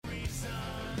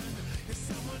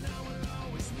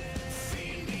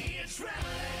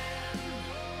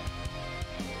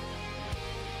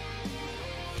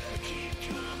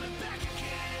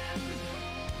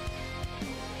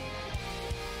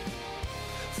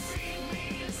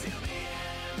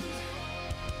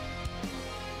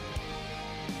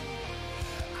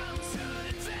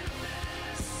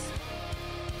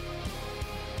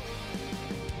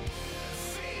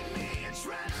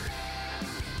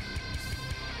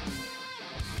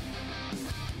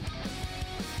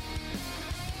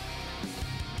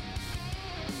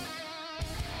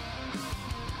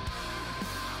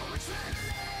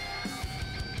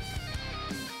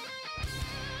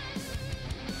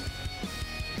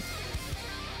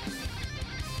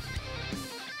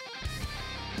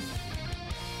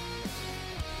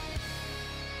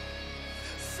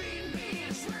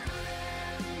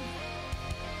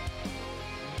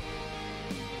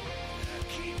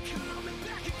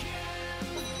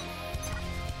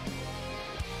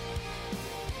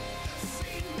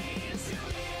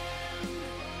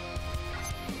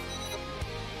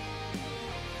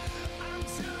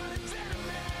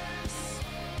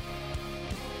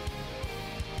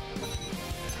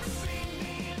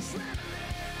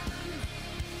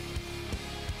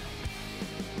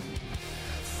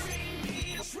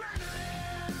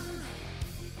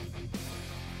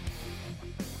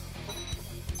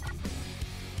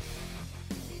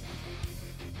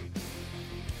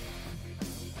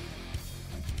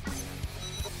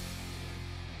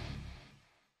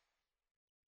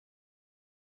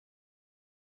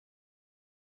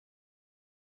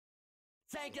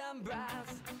Take a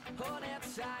breath, hold it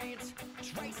tight.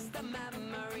 Trace the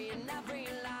memory in every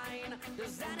line.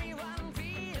 Does anyone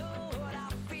feel what I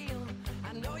feel?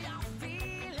 I know you're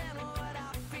feeling what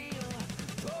I feel.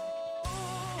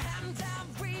 Oh, and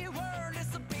every word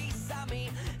is a piece of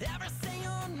me. Every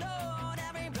single note,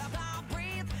 every breath I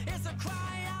breathe is a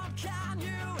cry out. Can you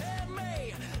hear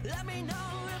me? Let me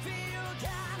know if you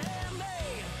can hear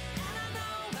me. And I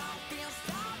know how it feels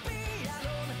to be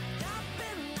alone. I've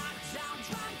been knocked down,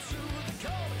 drawn to the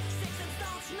cold. Sticks and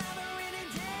stones never really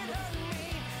did hurt me.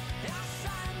 I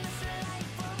shine this light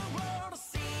for the world to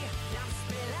see. I'm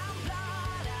spilling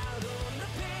blood out on the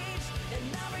page. In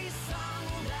every song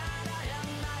that I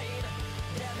have made,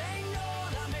 there ain't no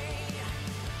to me.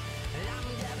 I'm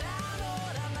giving all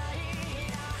to me.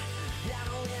 And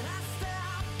when I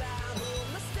step out on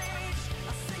the stage,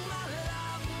 I sing my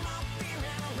love, my fear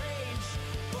and rage.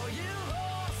 For you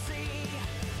all to see,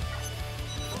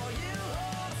 for you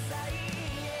all to say,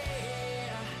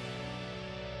 yeah.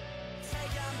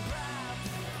 Take a breath,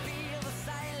 feel the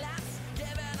silence,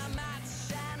 give it a match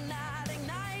and not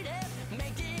ignite it.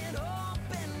 Make it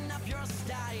open up your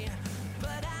sky,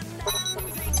 but an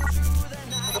ending through the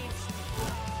night.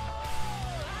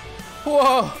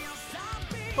 Whoa!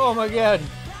 Oh my god.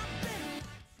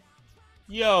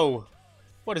 Yo!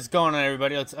 What is going on,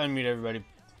 everybody? Let's unmute everybody.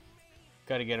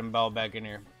 Gotta get them all back in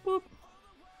here. Boop.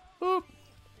 Boop.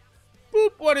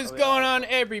 Boop. What is going on,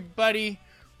 everybody?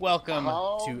 Welcome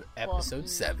to episode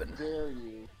 7. How dare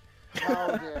you?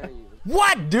 How dare you?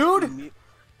 What, dude?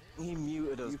 He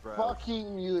muted us, You bro.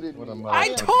 fucking muted What a me. motherfucker. I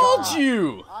am told God.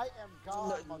 you! I am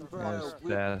God, No, motherfucker. bro.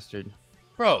 Bastard.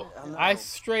 Bro, I know. I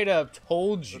straight up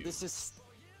told But you. this is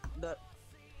that.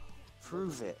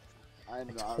 Prove it. I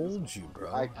know, I told you, bro.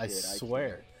 I I kid, I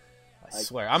swear. I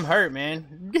swear. I'm hurt, man.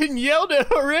 I'm getting yelled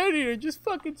at already. I just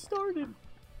fucking started.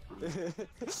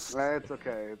 It's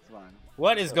okay. It's fine.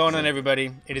 What is going on,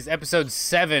 everybody? It is episode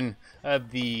 7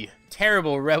 of the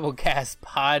terrible RebelCast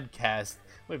podcast.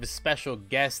 We have a special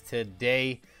guest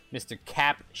today, Mr.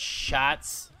 Cap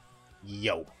Shots.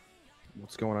 Yo.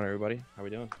 What's going on, everybody? How we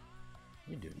doing?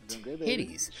 You're doing Doing good, baby.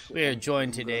 titties. We are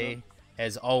joined today,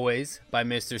 as always, by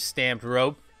Mr. Stamped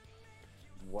Rope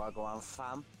Wagwan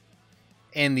fam.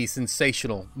 and the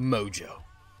sensational Mojo.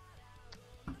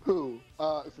 Who?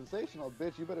 Sensational,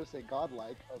 bitch. You better say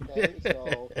godlike, okay?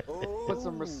 So put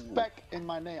some respect in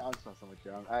my name. I'm just messing with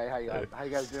you. Hey, how you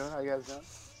guys doing? How you guys doing?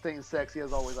 Staying sexy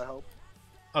as always, I hope.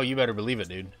 Oh, you better believe it,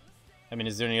 dude. I mean,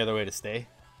 is there any other way to stay?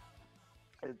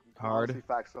 It's Hard. honestly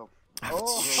facts, so.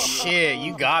 Oh, shit,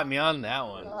 you got me on that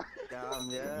one. Damn,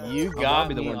 yeah. You I'll got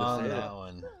be the me one to on say that it.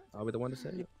 one. I'll be the one to say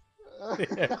it.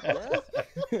 Yeah?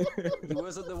 You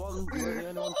wasn't the one. You were the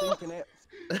only one thinking it.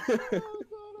 Oh, God,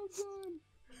 I'm done.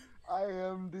 I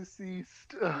am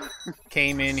deceased.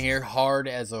 Came in here hard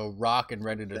as a rock and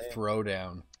ready to throw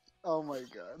down. Oh my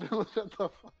god. Shut the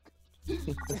fuck.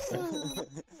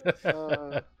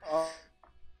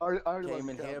 I already Came love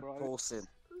in Cap, here bro. pulsing.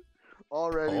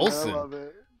 Already, Pulsing? man, I love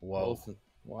it. Whoa, Wilson.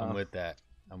 Wow. I'm with that.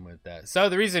 I'm with that. So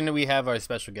the reason that we have our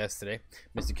special guest today,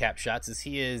 Mr. Cap Shots, is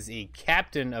he is a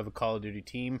captain of a Call of Duty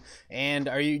team. And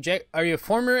are you a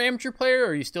former amateur player, or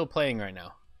are you still playing right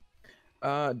now?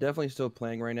 Definitely still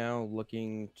playing right now.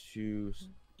 Looking to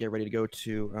get ready to go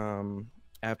to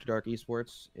After Dark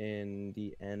Esports in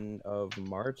the end of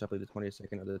March. I believe the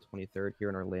 22nd or the 23rd here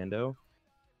in Orlando.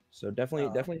 So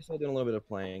definitely still doing a little bit of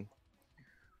playing.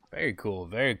 Very cool.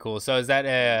 Very cool. So is that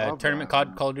a Love tournament that.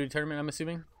 called Call of Duty tournament, I'm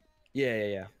assuming?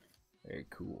 Yeah. Very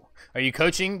cool. Are you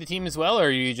coaching the team as well, or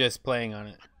are you just playing on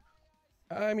it?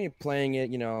 I mean, playing it,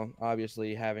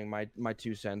 obviously having my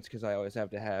 2 cents because I always have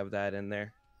to have that in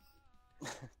there.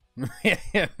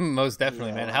 Yeah, most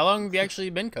definitely, man. Yeah. How long have you actually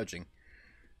been coaching?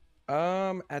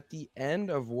 At the end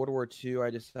of World War II, I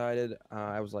decided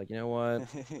I was like, you know what,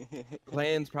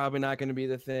 playing's probably not going to be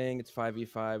the thing. It's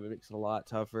 5v5. It makes it a lot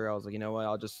tougher. I was like, you know what,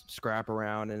 I'll just scrap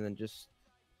around and then just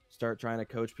start trying to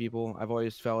coach people. I've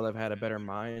always felt I've had a better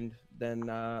mind than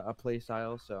a play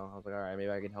style, so I was like, all right,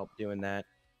 maybe I can help doing that.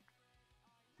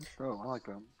 Bro, I like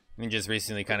them. You just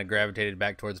recently kind of gravitated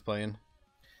back towards playing.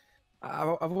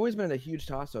 I've always been a huge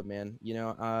toss-up, man.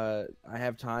 I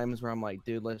have times where I'm like,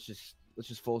 dude, let's just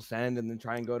full send and then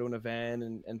try and go to an event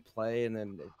and play, and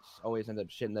then it's always end up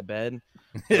shit in the bed.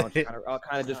 I'll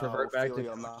kind of just Oh, revert back feel to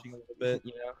you on that. coaching a little bit,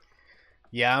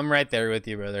 Yeah, I'm right there with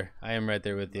you, brother. I am right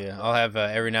there with you. I'll have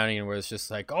every now and again where it's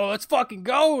just like, oh, let's fucking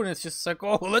go, and it's just like,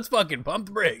 oh, let's fucking pump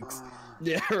the brakes.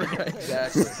 Yeah, right,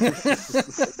 exactly.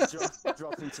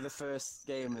 drop into the first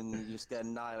game and you just get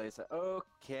annihilated. It's like,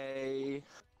 okay.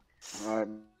 Alright.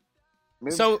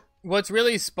 Maybe, So what's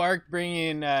really sparked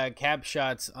bringing Cap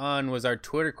Shots on was our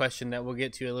Twitter question that we'll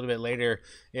get to a little bit later.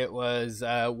 It was,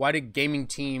 why do gaming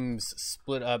teams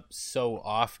split up so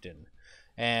often?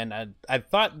 And I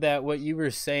thought that what you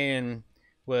were saying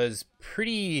was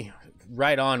pretty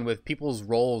right on with people's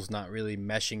roles not really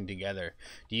meshing together.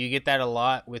 Do you get that a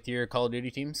lot with your Call of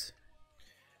Duty teams?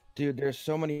 Dude, there's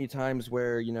so many times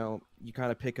where, you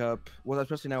kind of pick up, well,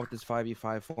 especially now with this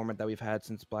 5v5 format that we've had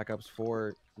since Black Ops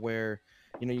 4, where,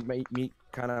 you might meet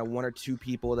kind of one or two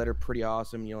people that are pretty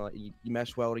awesome. You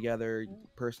mesh well together,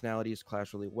 personalities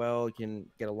clash really well, you can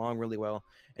get along really well,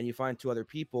 and you find two other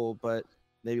people, but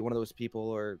maybe one of those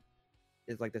people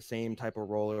is like the same type of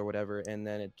role or whatever, and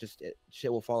then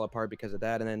shit will fall apart because of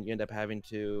that, and then you end up having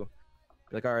to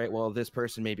like, all right, well, this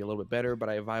person may be a little bit better, but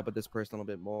I vibe with this person a little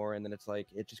bit more, and then it's like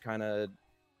it just kind of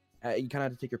you kind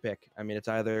of have to take your pick. I mean, it's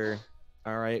either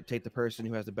all right, take the person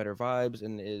who has the better vibes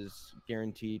and is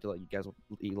guaranteed to let you guys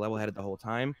be level-headed the whole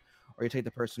time, or you take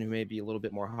the person who may be a little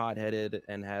bit more hot-headed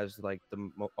and has like the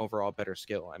overall better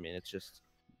skill. I mean, it's just.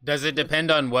 Does it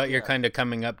depend on what you're kind of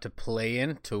coming up to play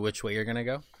in, to which way you're gonna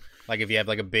go? Like if you have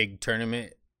like a big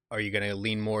tournament, are you gonna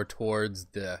lean more towards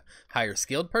the higher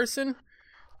skilled person?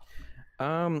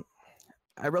 I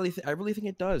really think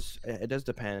it does. It does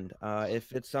depend.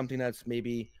 If it's something that's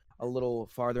maybe a little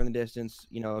farther in the distance,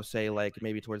 say like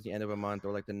maybe towards the end of a month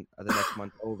or like the next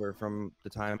month over from the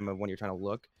time of when you're trying to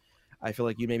look, I feel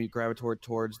like you maybe gravitate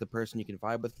towards the person you can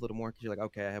vibe with a little more because you're like,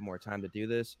 okay, I have more time to do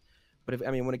this. But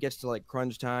when it gets to like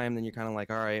crunch time, then you're kind of like,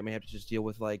 all right, I may have to just deal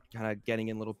with like kind of getting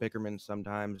in little bickerments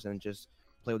sometimes and just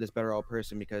play with this better all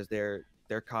person because they're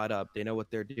caught up. They know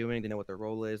what they're doing. They know what their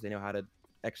role is. They know how to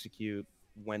execute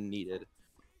when needed.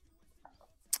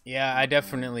 Yeah, I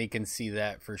definitely can see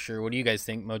that for sure. What do you guys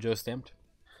think, Mojo Stamped?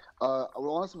 Well,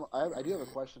 honestly, I do have a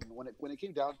question. When it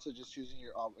came down to just choosing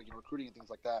your recruiting and things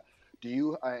like that, do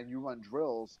you and you run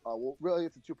drills? Well, really,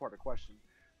 it's a two-part question.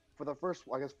 For the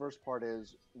first part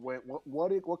is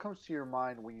what comes to your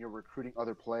mind when you're recruiting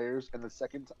other players, and the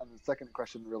second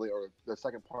question really, or the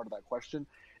second part of that question,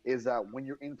 is that when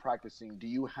you're in practicing, do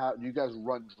you guys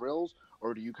run drills,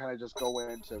 or do you kind of just go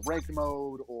into ranked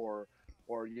mode, or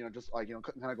just like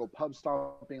kind of go pub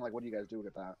stomping? Like, what do you guys do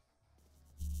with that?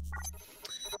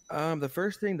 The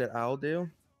first thing that I'll do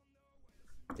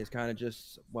is kind of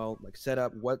just like set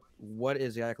up what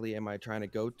exactly am I trying to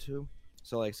go to.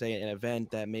 So like say an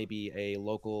event that may be a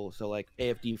local, so like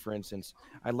AFD for instance,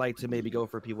 I'd like to maybe go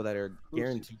for people that are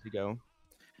guaranteed to go.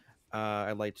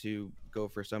 I'd like to go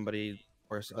for somebody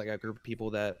or like a group of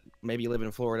people that maybe live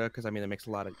in Florida because it makes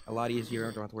a lot easier.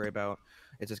 I don't have to worry about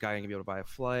is this guy gonna be able to buy a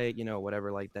flight,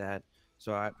 whatever like that.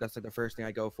 So that's like the first thing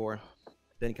I go for.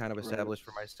 Then kind of establish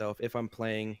for myself if I'm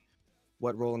playing,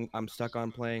 what role I'm stuck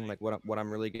on playing, like what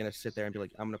I'm really gonna sit there and be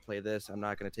like, I'm gonna play this. I'm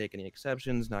not gonna take any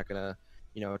exceptions. Not gonna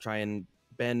try and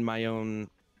bend my own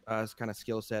kind of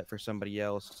skill set for somebody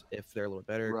else if they're a little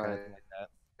better, kind of thing like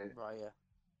that. Right, yeah.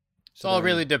 So all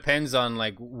really depends on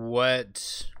like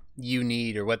what you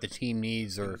need or what the team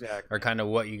needs or kind of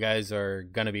what you guys are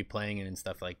going to be playing in and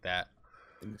stuff like that.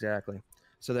 Exactly.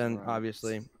 So then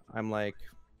obviously I'm like,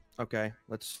 okay,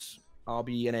 I'll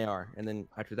be an AR. And then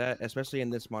after that, especially in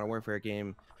this Modern Warfare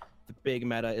game, the big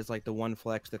meta is like the 1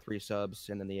 flex, the 3 subs,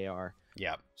 and then the AR.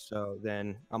 Yeah. So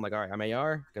then I'm like, all right, I'm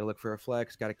AR, gotta look for a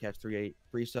flex, gotta catch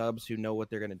three subs who know what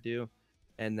they're gonna do,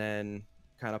 and then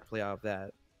kind of play off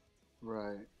that.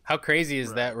 Right. How crazy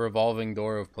is that revolving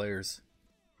door of players?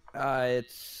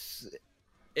 It's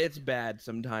bad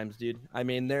sometimes, dude. I'm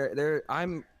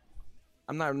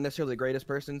not necessarily the greatest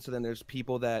person, so then there's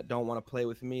people that don't want to play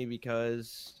with me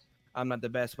because I'm not the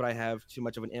best, but I have too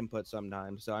much of an input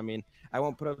sometimes. So I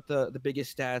won't put up the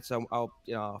biggest stats.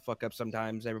 I'll fuck up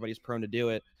sometimes. Everybody's prone to do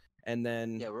it, and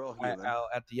then we're all human. I'll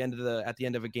at the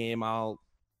end of a game, I'll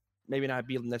maybe not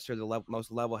be necessarily the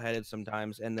most level-headed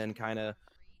sometimes, and then kind of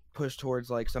push towards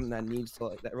like something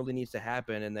that really needs to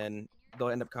happen, and then they'll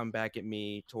end up coming back at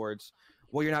me towards,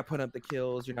 well, you're not putting up the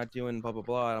kills, you're not doing blah blah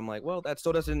blah. And I'm like, well, that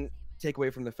still doesn't take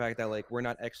away from the fact that like we're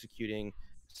not executing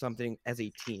something as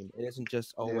a team. It isn't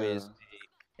just always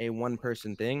a one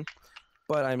person thing.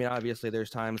 But obviously there's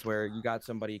times where you got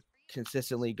somebody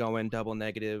consistently going double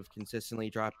negative, consistently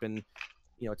dropping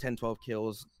 10-12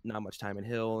 kills, not much time in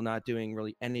hill, not doing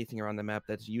really anything around the map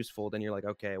that's useful. Then you're like,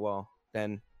 okay, well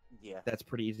then that's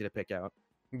pretty easy to pick out.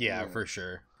 Yeah. For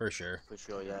sure,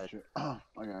 yeah.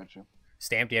 I got you.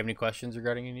 Stamp, do you have any questions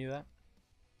regarding any of that?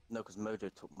 No, because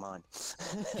Mojo took mine.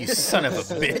 You son of a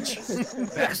bitch.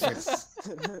 Bastard.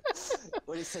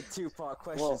 When he said 2-part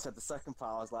question, said the second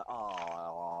part, I was like,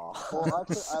 oh. Well,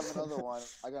 actually, I have another one.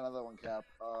 I got another one, Cap.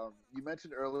 You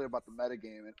mentioned earlier about the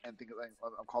metagame and things like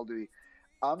on Call of Duty.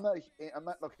 I'm not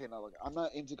okay. No, look, I'm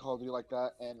not into Call of Duty like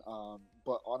that. And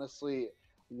but honestly,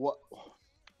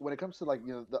 when it comes to like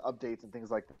the updates and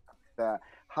things like that,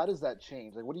 how does that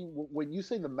change? Like, what do you when you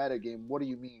say the meta game? What do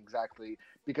you mean exactly?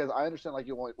 Because I understand like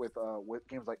with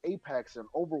games like Apex and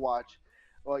Overwatch.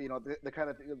 Well, the kind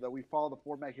of thing that we follow the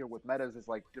format here with metas is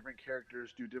like different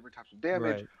characters do different types of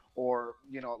damage, Right. or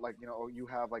you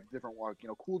have like different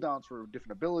cooldowns for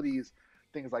different abilities,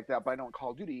 things like that. But I know in Call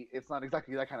of Duty, it's not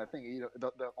exactly that kind of thing.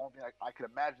 The only thing I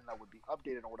could imagine that would be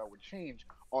updated or what I would change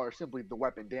are simply the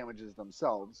weapon damages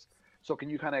themselves. So can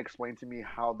you kind of explain to me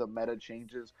how the meta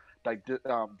changes? Like, do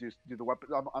the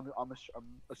weapons? I'm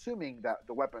assuming that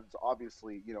the weapons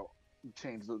obviously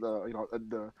change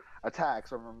the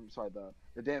attacks, or I'm sorry,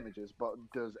 the damages. But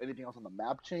does anything else on the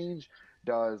map change?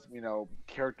 Does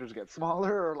characters get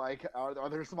smaller, or like are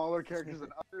there smaller characters than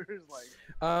others? Like,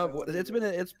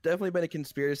 it's definitely been a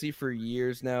conspiracy for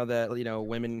years now that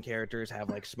women characters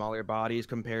have like smaller bodies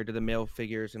compared to the male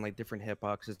figures and like different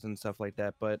hitboxes and stuff like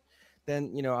that. But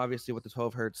then obviously with the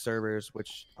 12 hertz servers,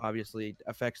 which obviously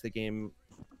affects the game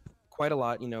quite a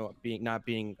lot, not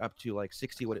being up to like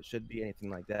 60 what it should be, anything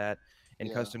like that.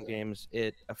 In custom games,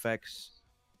 it affects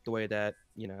the way that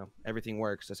everything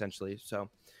works essentially. So,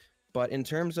 but in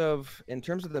terms of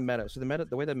the meta, so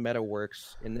the way the meta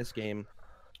works in this game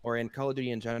or in Call of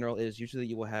Duty in general is usually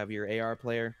you will have your AR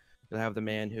player, you'll have the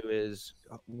man who is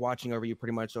watching over you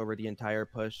pretty much over the entire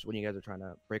push when you guys are trying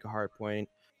to break a hard point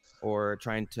or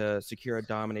trying to secure a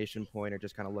domination point or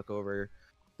just kind of look over.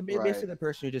 Basically, the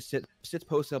person who just sits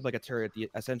posted up like a turret,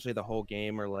 essentially the whole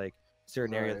game, or like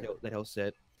certain areas that he'll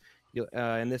sit.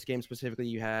 In this game specifically,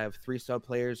 you have 3 sub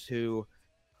players who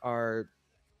are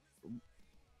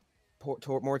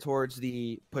more towards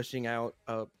the pushing out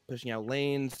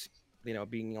lanes,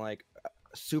 being like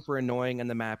super annoying in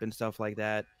the map and stuff like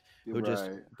that. Who just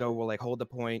will like hold the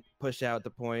point, push out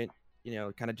the point,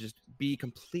 kind of just be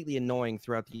completely annoying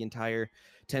throughout the entire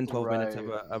 10-12 minutes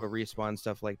of a respawn,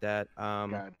 stuff like that.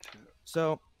 Gotcha.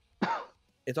 So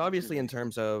it's obviously in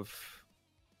terms of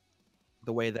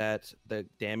the way that the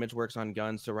damage works on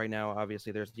guns. So right now,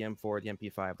 obviously, there's the M4, the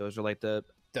MP5. Those are like the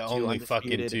only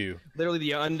fucking two. Literally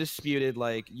the undisputed,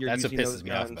 like, you're That's what using pisses those me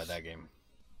guns. off about that game.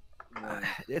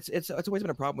 It's always been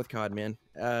a problem with COD, man.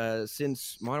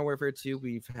 Since Modern Warfare 2,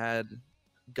 we've had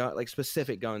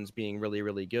specific guns being really,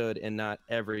 really good, and not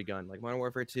every gun. Like Modern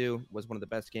Warfare 2 was one of the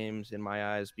best games in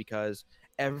my eyes because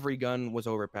every gun was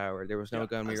overpowered. There was no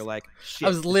gun where you're like, shit. I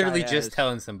was literally just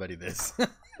telling somebody this.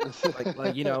 It's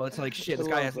like, shit, this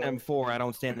guy has an M4. I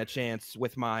don't stand a chance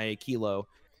with my Kilo.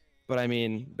 But I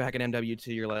mean, back in MW2,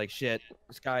 you're like, shit,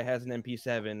 this guy has an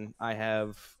MP7. I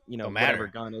have, whatever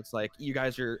gun. It's like you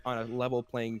guys are on a level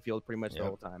playing field pretty much the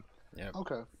whole time. Yeah.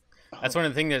 Okay. That's one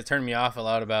of the things that turned me off a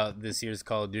lot about this year's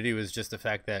Call of Duty was just the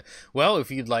fact that, well,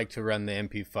 if you'd like to run the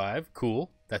MP5,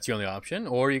 cool, that's your only option,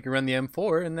 or you can run the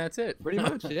M4 and that's it. Pretty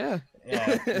much, yeah.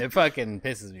 Yeah, it fucking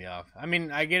pisses me off. I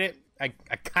mean, I get it. I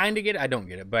kind of get it. I don't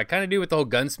get it, but I kind of do with the whole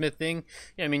gunsmith thing.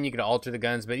 I mean, you could alter the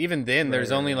guns, but even then,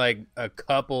 there's only like a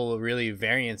couple really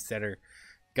variants that are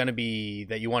gonna be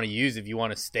that you want to use if you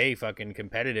want to stay fucking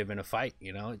competitive in a fight.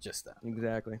 Just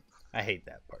exactly. I hate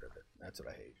that part of it. That's what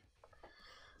I hate.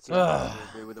 So I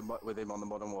agree with him on the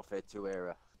Modern Warfare 2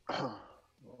 era.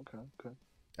 Okay.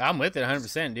 I'm with it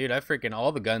 100%, dude.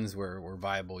 All the guns were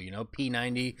viable,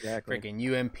 P90, exactly.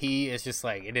 Freaking UMP. It's just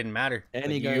like, it didn't matter.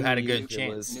 Any like, gun you had a good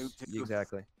chance.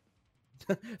 Exactly.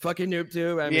 Fucking noob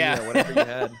tube. I mean, whatever you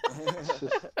had.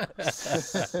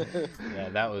 Yeah,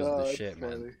 that was the shit,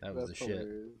 funny. man. That was the shit.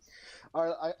 All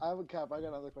right, I have a Cap. I got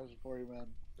another question for you, man.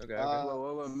 Okay.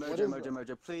 Whoa,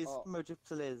 Mojo, please, Mojo,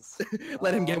 please.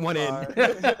 Let him get one in. I'm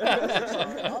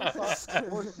sorry.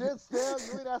 Well, shit, Stan,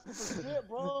 you ain't asking for shit,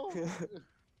 bro.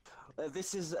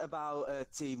 This is about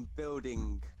team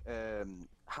building.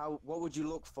 What would you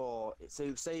look for?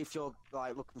 So, say if you're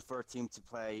like looking for a team to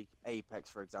play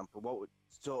Apex, for example, what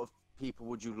sort of people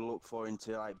would you look for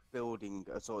into like building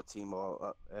a sort of team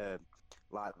or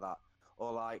like that,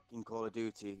 or like in Call of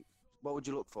Duty? What would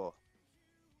you look for?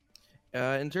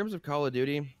 In terms of Call of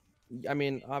Duty, I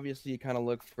mean, obviously you kind of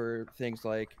look for things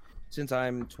like, since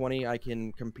I'm 20, I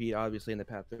can compete obviously in the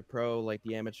path to pro, like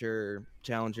the amateur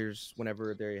challengers,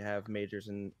 whenever they have majors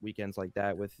and weekends like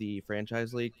that with the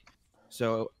franchise league.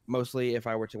 So mostly if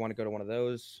I were to want to go to one of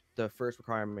those, the first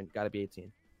requirement got to be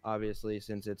 18. Obviously,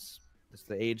 since it's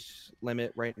the age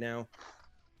limit right now,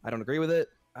 I don't agree with it.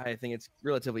 I think it's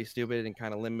relatively stupid and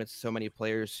kind of limits so many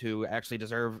players who actually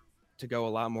deserve to go a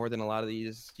lot more than a lot of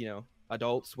these,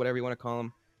 adults, whatever you want to call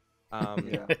them. But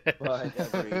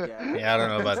yeah, I don't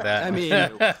know about that. I mean,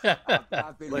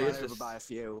 I've been run over by a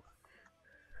few.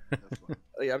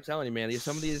 Yeah, I'm telling you, man.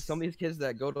 Some of these kids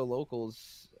that go to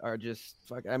locals are just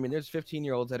fuck. I mean, there's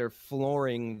 15-year-olds that are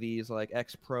flooring these like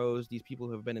ex-pros, these people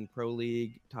who have been in pro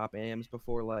league, top AMs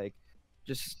before. Like,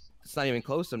 just it's not even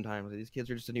close sometimes. These kids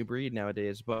are just a new breed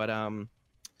nowadays. But I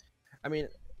mean,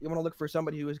 you want to look for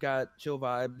somebody who's got chill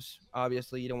vibes.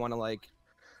 Obviously, you don't want to like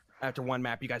after one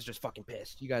map, you guys are just fucking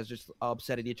pissed. You guys just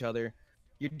upset at each other.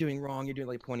 You're doing wrong. You're doing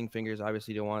like pointing fingers.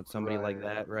 Obviously, you don't want somebody like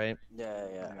that, right?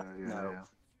 Yeah. No.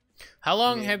 How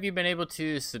long have you been able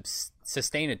to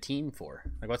sustain a team for?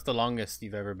 Like, what's the longest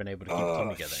you've ever been able to keep a team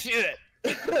together? Shit.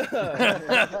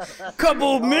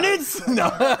 Couple minutes?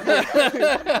 No.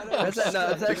 It's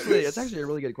actually a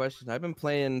really good question. I've been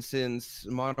playing since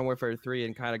Modern Warfare 3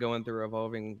 and kind of going through a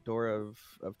revolving door of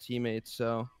teammates.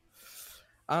 So,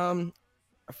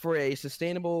 for a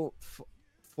sustainable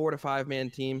 4 to 5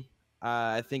 man team,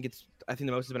 I think the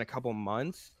most has been a couple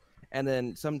months. And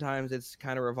then sometimes it's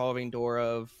kind of revolving door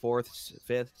of 4th,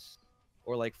 5th,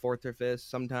 or like 4th or 5th.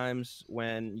 Sometimes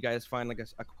when you guys find like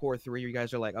a core 3, you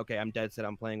guys are like, okay, I'm dead set.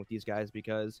 I'm playing with these guys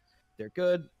because they're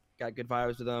good, got good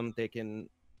vibes with them. They can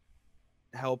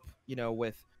help,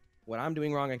 with what I'm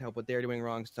doing wrong. I can help what they're doing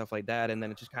wrong, stuff like that. And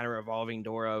then it's just kind of a revolving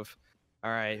door of,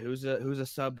 all right, who's a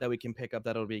sub that we can pick up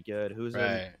that'll be good? Who's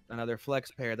another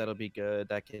flex pair that'll be good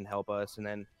that can help us? And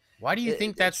then. Why do you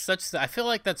think that's I feel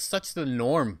like that's such the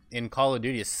norm in Call of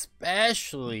Duty,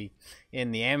 especially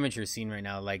in the amateur scene right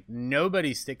now. Like,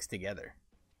 nobody sticks together.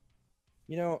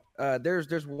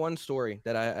 There's one story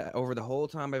that I over the whole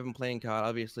time I've been playing COD.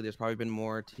 Obviously, there's probably been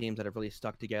more teams that have really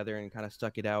stuck together and kind of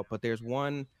stuck it out. But there's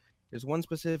one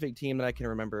specific team that I can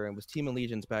remember. It was Team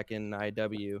Allegiance back in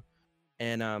IW,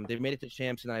 and they made it to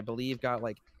champs, and I believe got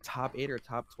like top 8 or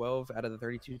top 12 out of the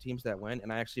 32 teams that went.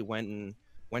 And I actually went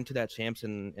to that champs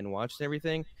and watched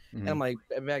everything. And I'm like,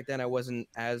 back then I wasn't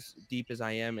as deep as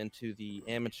I am into the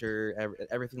amateur,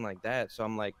 everything like that. So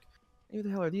I'm like, who the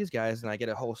hell are these guys? And I get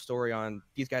a whole story on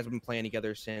these guys have been playing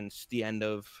together since the end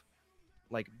of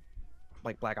like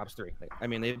Black Ops 3. Like, I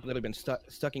mean, they've literally been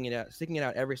sticking it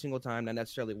out every single time, not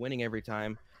necessarily winning every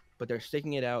time, but they're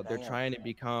sticking it out. They're trying to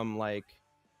become like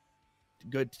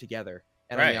good together.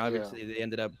 And I mean, obviously they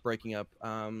ended up breaking up.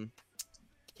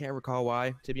 Can't recall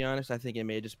why, to be honest. I think it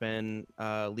may have just been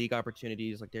league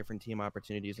opportunities, like different team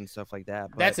opportunities and stuff like that.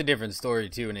 But that's a different story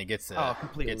too, when it gets to,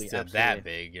 completely that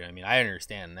big. You know what I mean? I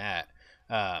understand that.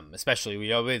 Especially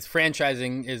it's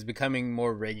franchising is becoming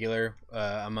more regular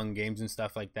among games and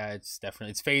stuff like that. It's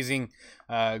phasing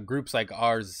groups like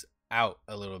ours out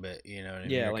a little bit. You know what I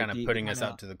mean? You're kind of putting us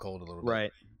out to the cold a little bit.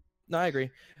 Right. No, I agree.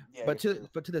 Yeah, but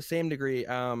to the same degree,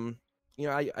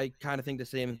 I kind of think the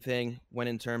same thing when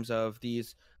in terms of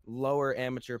these lower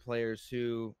amateur players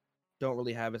who don't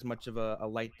really have as much of a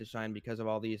light to shine because of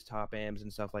all these top AMs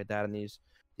and stuff like that, and these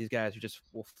guys who just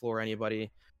will floor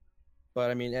anybody. But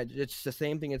I mean, it's the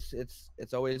same thing.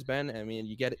 It's always been. I mean,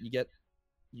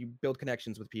 you build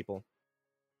connections with people.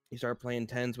 You start playing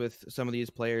 10s with some of these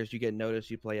players. You get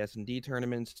noticed. You play S&D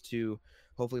tournaments to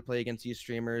hopefully play against these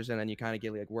streamers, and then you kind of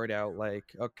get like word out, like,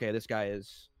 okay, this guy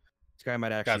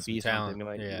might actually be talent. Something.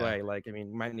 Like, right? Like, I mean,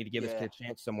 you might need to give this kid a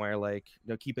chance somewhere. Like,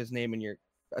 keep his name in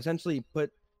essentially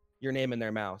put your name in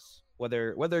their mouth.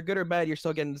 Whether good or bad, you're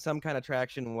still getting some kind of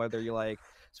traction. Whether you're like,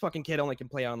 this fucking kid only can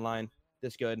play online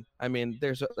this good. I mean,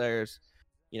 there's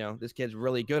this kid's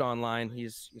really good online.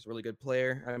 He's a really good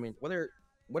player. I mean,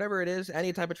 whatever it is,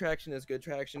 any type of traction is good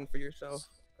traction for yourself,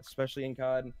 especially in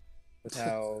COD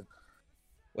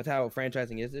with how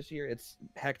franchising is this year. It's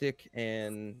hectic,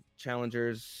 and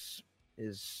challengers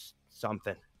is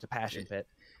something. It's a passion pit.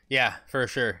 Yeah, for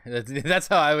sure. That's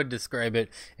how I would describe it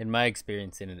in my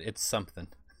experience in it. It's something.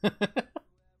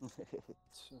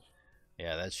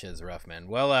 Yeah, that shit's rough, man.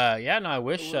 Well, I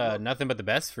wish nothing but the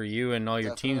best for you and all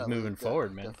your teams moving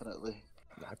forward, man. Definitely.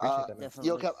 I appreciate that, man. Definitely.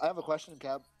 Yo, Cap, I have a question,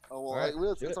 Cap. Oh, well, right,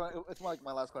 it's like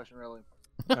my last question, really.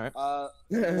 All right.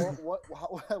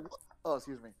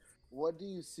 Excuse me. What do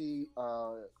you see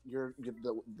the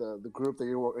group that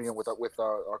you're working with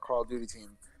our Call of Duty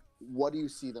team? What do you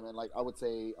see them in? Like, I would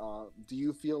say, do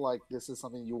you feel like this is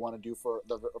something you want to do for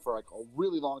like a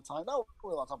really long time? Not a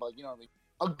really long time, but like, you know what I mean?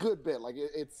 A good bit. Like,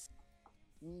 it's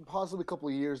possibly a couple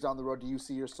of years down the road. Do you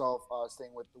see yourself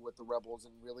staying with the Rebels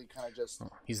and really kind of just?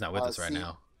 He's not with us right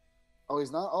now. Oh,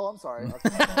 he's not? Oh, I'm sorry. Okay.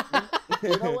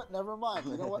 You know what? Never mind.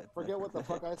 You know what? Forget what the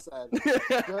fuck I said. Just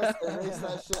erase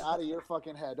that shit out of your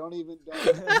fucking head. Don't even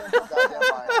goddamn mind.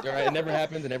 All right, it never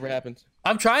happens. It never happens.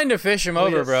 I'm trying to fish him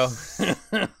over, bro.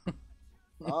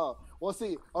 Oh, well,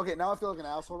 see. Okay, now I feel like an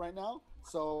asshole right now.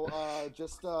 So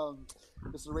just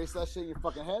erase that shit in your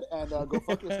fucking head and go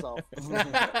fuck yourself. All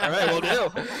right, we'll do.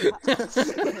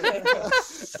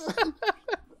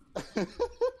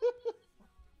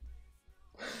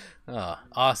 Oh,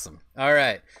 awesome. All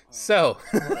right. So,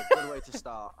 Good way to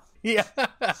start. yeah. All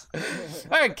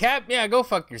right, Cap. Yeah, go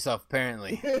fuck yourself,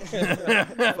 apparently.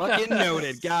 Fucking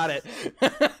noted. Got it.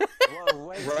 Well,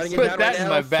 wait, Writing it Put down that right in now,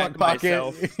 my back fuck pocket.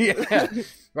 myself. Yeah.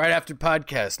 Right after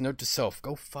podcast, note to self,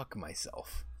 go fuck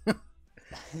myself.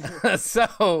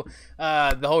 So,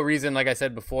 the whole reason, like I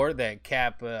said before, that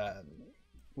Cap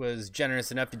was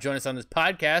generous enough to join us on this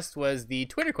podcast was the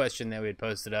Twitter question that we had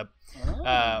posted up.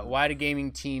 Why do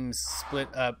gaming teams split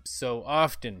up so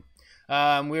often?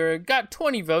 We got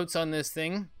 20 votes on this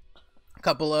thing. A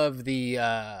couple of the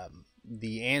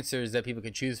answers that people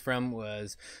could choose from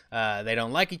was they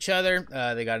don't like each other,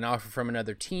 they got an offer from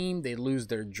another team, they lose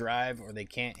their drive, or they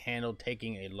can't handle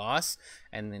taking a loss.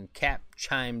 And then Cap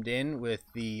chimed in with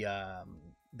the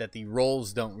that the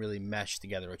roles don't really mesh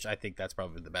together, which I think that's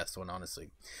probably the best one,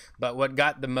 honestly. But what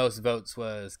got the most votes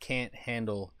was can't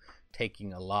handle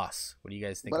taking a loss. What do you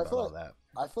guys think about all that?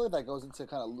 I feel like that goes into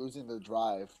kind of losing the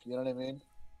drive. You know what I mean?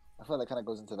 I feel like that kind of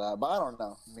goes into that, but I don't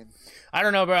know. I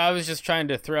don't know, bro. I was just trying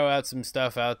to throw out some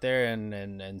stuff out there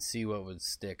and see what would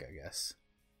stick, I guess.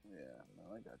 Yeah, no,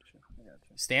 I got you.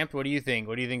 Stamped, what do you think?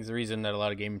 What do you think is the reason that a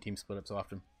lot of gaming teams split up so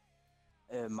often?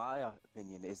 My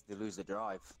opinion is they lose the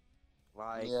drive.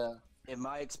 Like, Yeah. in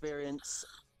my experience,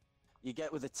 you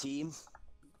get with a team,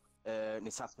 and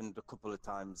it's happened a couple of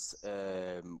times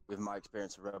with my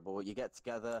experience with Rebel. You get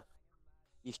together,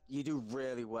 you do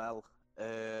really well,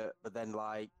 but then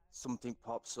like something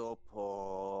pops up,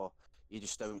 or you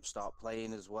just don't start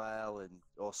playing as well, and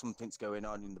or something's going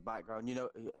on in the background, you know,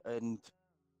 and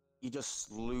you just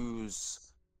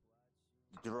lose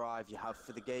the drive you have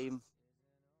for the game.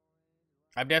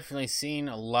 I've definitely seen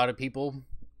a lot of people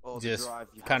just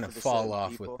kind of fall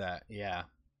off with that. Yeah,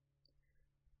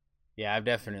 I've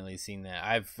definitely seen that.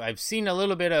 I've seen a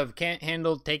little bit of can't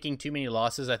handle taking too many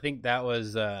losses. I think that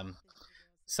was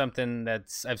something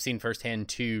that's I've seen firsthand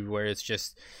too, where it's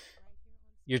just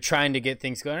you're trying to get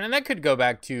things going, and that could go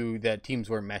back to that teams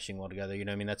weren't meshing well together. You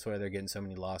know what I mean? That's why they're getting so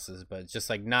many losses, but it's just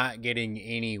like not getting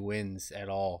any wins at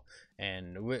all,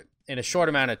 and in a short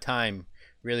amount of time,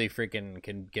 really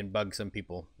freaking can bug some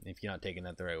people if you're not taking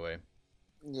that the right way.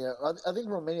 Yeah, I think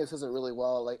Romania says it really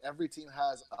well. Like every team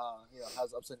has,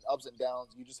 has ups and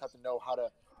downs. You just have to know how to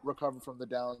recover from the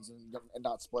downs and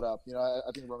not split up. You know,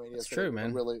 I think Romania. That's true,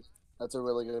 man. That's a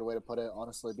really good way to put it,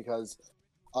 honestly, because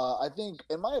I think,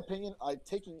 in my opinion,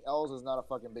 taking L's is not a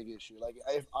fucking big issue. Like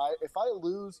if I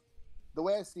lose, the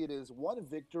way I see it is one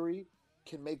victory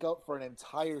can make up for an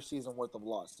entire season worth of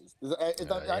losses.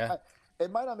 It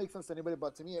might not make sense to anybody,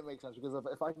 but to me it makes sense because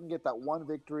if I can get that one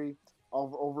victory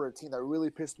over a team that really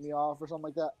pissed me off or something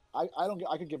like that,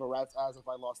 I could give a rat's ass if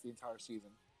I lost the entire season.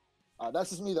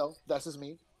 That's just me though. That's just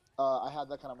me. I have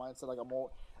that kind of mindset. Like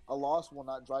a loss will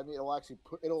not drive me. It'll actually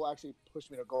push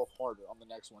me to go harder on the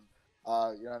next one.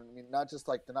 You know what I mean? Not just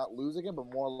like to not lose again,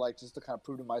 but more like just to kind of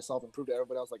prove to myself and prove to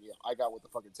everybody else, like, yeah, I got what the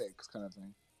fuck it takes, kind of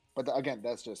thing. But again,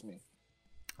 that's just me.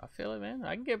 I feel it, man.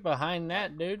 I can get behind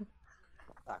that, dude.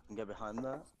 I can get behind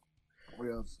that.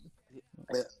 Yeah.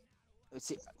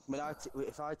 See,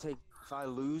 if I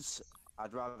lose,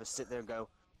 I'd rather sit there and go,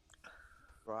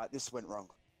 right, this went wrong.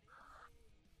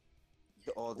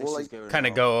 Or this is going kind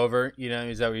of wrong. go over, you know,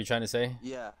 is that what you're trying to say?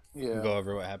 Yeah. Go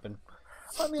over what happened.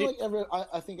 I mean,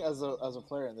 I think as a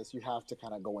player in this, you have to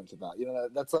kind of go into that. You know,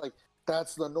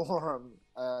 that's the norm.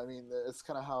 I mean, it's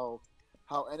kind of how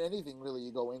and anything really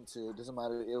you go into. It doesn't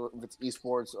matter if it's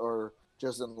esports or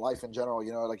just in life in general.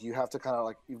 You know, like you have to kind of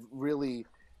like really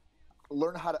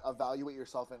learn how to evaluate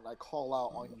yourself and like call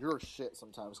out on your shit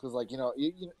sometimes, because like you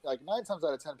like 9 times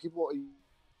out of 10 people.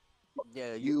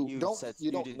 Yeah, you don't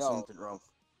did know something wrong.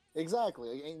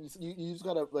 Exactly, and you just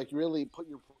gotta like really put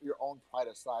your own pride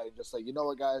aside and just say, you know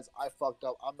what, guys, I fucked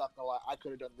up. I'm not gonna lie, I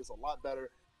could have done this a lot better.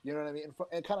 You know what I mean?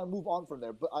 And kind of move on from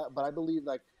there. But I believe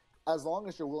like as long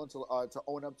as you're willing to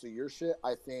own up to your shit,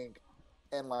 I think,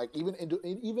 and like even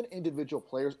individual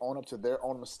players own up to their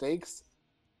own mistakes,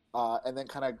 and then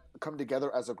kind of come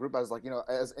together as a group, as like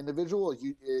as individual,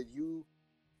 you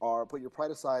or put your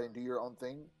pride aside and do your own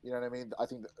thing. You know what I mean? I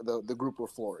think the group will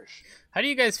flourish. How do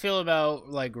you guys feel about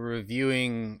like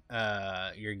reviewing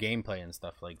your gameplay and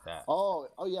stuff like that? Oh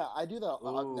yeah, I do that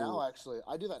now. Actually,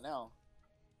 I do that now.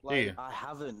 Like, do you? I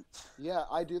haven't. Yeah,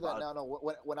 I do that now. No,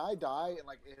 when I die and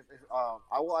like if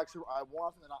I will actually more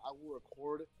often than not I will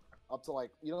record up to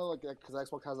like because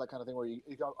Xbox has that kind of thing where you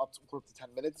go up to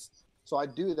 10 minutes. So I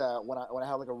do that when I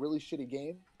have like a really shitty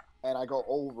game. And I go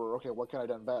over, okay, what can I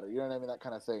done better? You know what I mean? That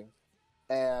kind of thing.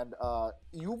 And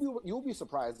you'll be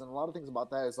surprised. And a lot of things about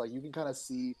that is like you can kind of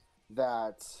see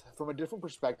that from a different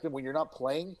perspective, when you're not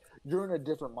playing, you're in a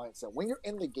different mindset. When you're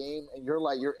in the game and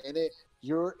you're in it,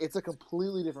 it's a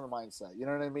completely different mindset. You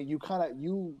know what I mean?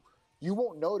 You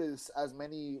won't notice as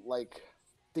many like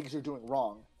things you're doing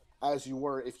wrong as you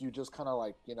were if you just kind of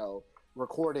like,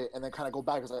 record it and then kind of go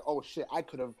back and say, oh shit, I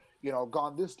could have,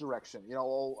 gone this direction.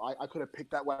 I could have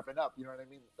picked that weapon up. You know what I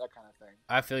mean? That kind of thing.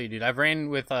 I feel you, dude. I've ran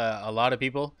with a lot of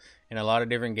people in a lot of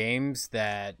different games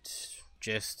that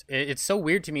it's so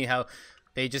weird to me how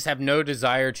they just have no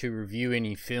desire to review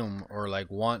any film or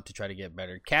like want to try to get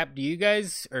better. Cap, do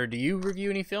you review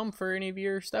any film for any of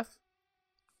your stuff?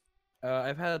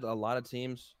 I've had a lot of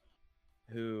teams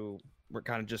who were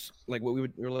kind of just like we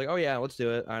were like, oh yeah, let's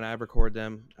do it, and I record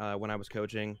them when I was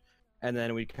coaching, and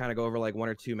then we kind of go over like one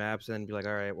or two maps and be like,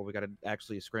 all right, well we got to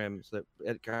actually scrim. So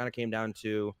that it kind of came down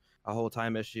to a whole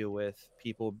time issue with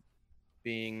people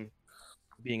being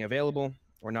available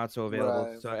or not so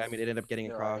available. Right. So I mean, it ended up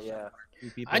getting across. Yeah.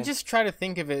 People. I just try to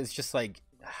think of it as just like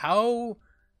how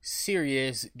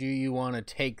serious do you want to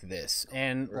take this?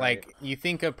 And like you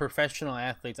think of professional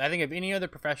athletes, I think of any other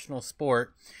professional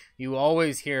sport, you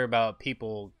always hear about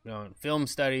people film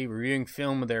study, reviewing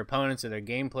film of their opponents or their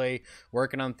gameplay,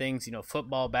 working on things.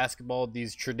 Football, basketball,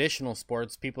 these traditional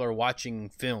sports, people are watching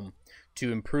film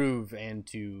to improve and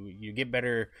to get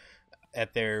better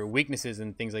at their weaknesses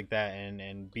and things like that,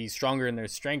 and be stronger in their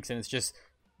strengths. And it's just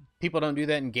people don't do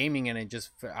that in gaming, and it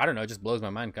just, I don't know, it just blows my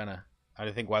mind kind of. I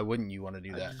think, why wouldn't you want to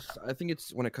do that? I think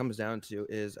it's when it comes down to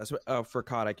is for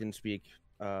COD I can speak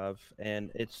of,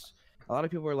 and it's a lot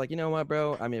of people are like, you know what,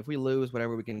 bro? I mean, if we lose,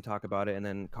 whatever, we can talk about it and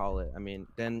then call it. I mean,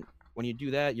 then when you do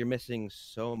that, you're missing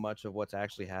so much of what's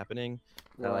actually happening.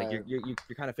 Like you're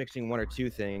kind of fixing one or two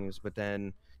things, but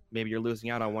then maybe you're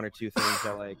losing out on one or two things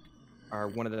that like are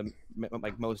one of the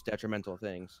like most detrimental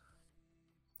things.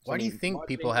 Why do you think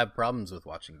people have problems with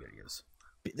watching videos?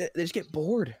 They just get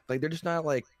bored. Like they're just not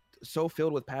like so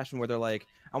filled with passion where they're like,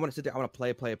 I want to sit there, I want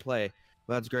to play.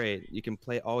 Well, that's great. You can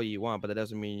play all you want, but that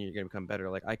doesn't mean you're gonna become better.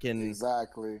 Like I can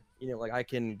like I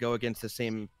can go against the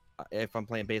same. If I'm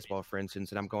playing baseball, for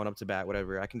instance, and I'm going up to bat,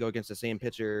 whatever, I can go against the same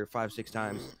pitcher 5-6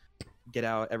 times, get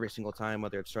out every single time,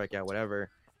 whether it's strikeout,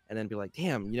 whatever, and then be like,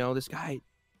 damn, this guy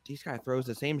throws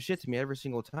the same shit to me every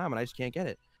single time, and I just can't get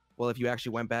it. Well, if you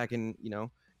actually went back and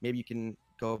maybe you can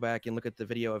go back and look at the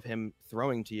video of him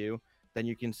throwing to you, then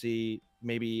you can see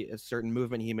maybe a certain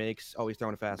movement he makes. Oh, he's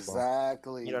throwing a fastball.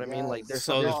 Exactly. You know what I mean? Like there's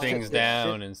slow the things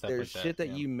down and stuff like that. There's shit that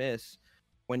you miss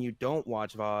when you don't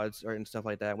watch VODs and stuff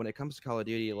like that. When it comes to Call of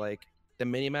Duty, like the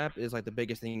minimap is like the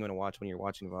biggest thing you want to watch when you're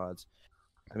watching VODs.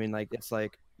 I mean, like it's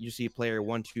like you see player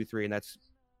 1, 2, 3, and that's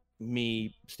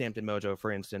me stamped in Mojo,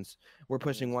 for instance. We're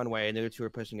pushing one way and the other two are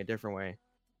pushing a different way.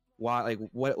 Why? Like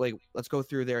what? Like let's go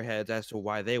through their heads as to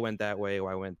why they went that way,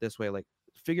 why I went this way. Like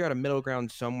figure out a middle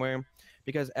ground somewhere,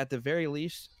 because at the very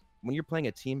least, when you're playing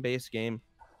a team-based game,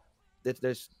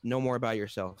 there's no more about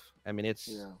yourself. I mean, it's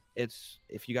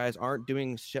if you guys aren't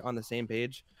doing shit on the same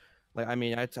page, like I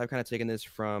mean, I've kind of taken this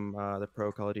from the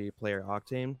pro Call of Duty player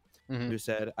Octane, who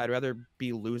said, I'd rather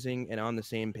be losing and on the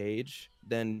same page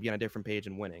than be on a different page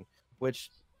and winning, which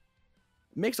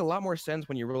makes a lot more sense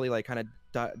when you really like kind of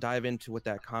dive into what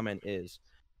that comment is.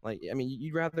 Like, I mean,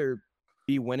 you'd rather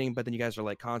be winning, but then you guys are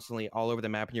like constantly all over the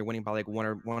map and you're winning by like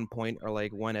 1 point or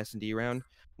like one S&D round,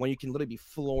 when you can literally be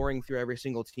flooring through every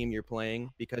single team you're playing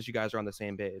because you guys are on the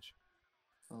same page.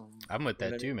 I'm with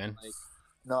that too, man. Like,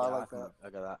 no, I like that. I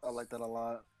got that. I like that a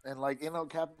lot. And like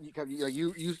Cap, you took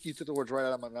the words right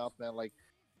out of my mouth, man. Like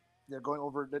they're going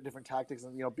over the different tactics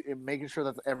and making sure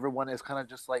that everyone is kind of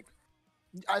just like.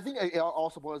 I think it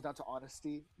also boils down to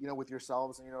honesty, with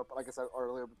yourselves, and like I said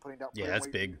earlier, That's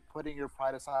big. Putting your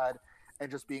pride aside and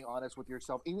just being honest with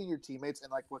yourself, even your teammates, and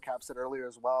like what Cap said earlier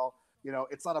as well.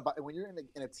 It's not about when you're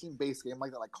in a team-based game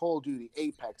like that, like Call of Duty,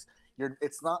 Apex.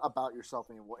 It's not about yourself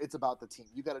anymore. It's about the team.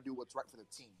 You got to do what's right for the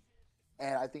team.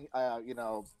 And I think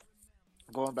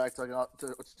going back to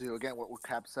again what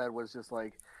Cap said was just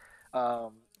like.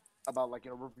 About like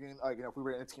reviewing if we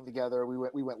were in a team together,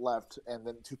 we went left and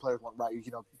then two players went right.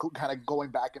 Kind of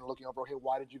going back and looking over, hey,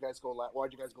 why did you guys go left? Why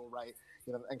did you guys go right?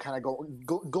 And kind of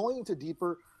going into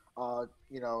deeper, about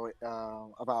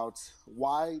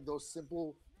why those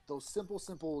simple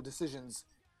decisions,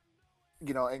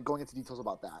 and going into details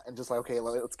about that, and just like, okay,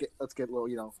 let's get a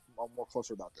little more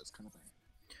closer about this kind of thing.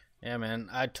 Yeah, man,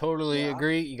 I totally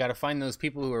agree. You got to find those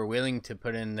people who are willing to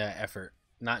put in the effort,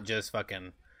 not just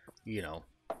fucking,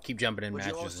 keep jumping in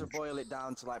matches. Would you also boil it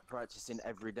down to like practicing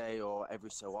every day or every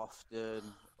so often,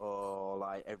 or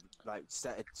like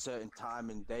set a certain time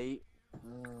and date?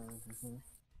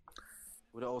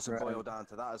 Would it also boil down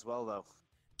to that as well, though?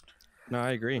 No,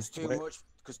 I agree. There's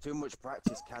because too much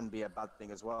practice can be a bad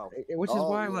thing as well. Which is Oh,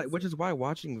 why, yes. which is why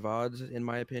watching VODs, in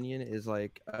my opinion, is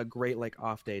like a great like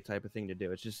off day type of thing to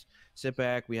do. It's just sit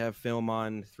back. We have film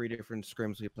on 3 different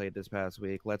scrims we played this past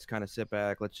week. Let's kind of sit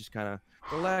back. Let's just kind of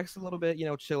relax a little bit.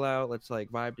 Chill out. Let's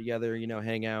like vibe together.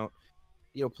 Hang out.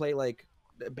 Play like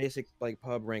basic like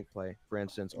pub rank play, for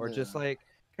instance, or just Yeah. like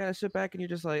kind of sit back and you're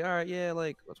just like, all right, yeah,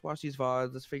 like let's watch these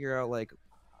VODs. Let's figure out like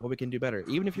what we can do better.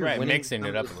 Even if you're Right, winning mixing some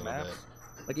it of up a these little maps,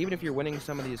 bit. like even if you're winning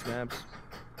some of these maps,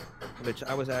 which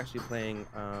I was actually playing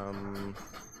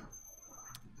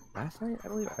last night, I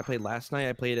believe. I played last night.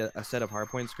 I played a set of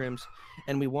hardpoint scrims,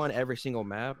 and we won every single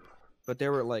map. But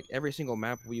there were like every single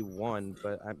map we won.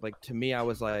 But to me, I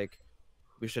was like,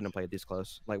 we shouldn't have played this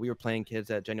close. Like we were playing kids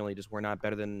that genuinely just were not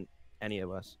better than any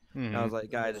of us. And I was like,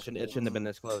 guys, it shouldn't have been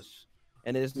this close.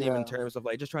 And it isn't even in Yeah. terms of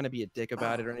like just trying to be a dick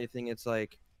about it or anything. It's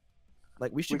like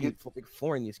we should We be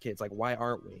flooring these kids. Like, why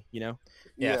aren't we?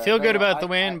 Yeah, feel good no, about the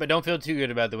win, but don't feel too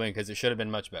good about the win because it should have been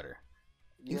much better.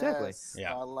 Exactly. Yes.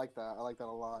 Yeah. I like that. I like that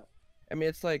a lot. I mean,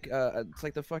 it's like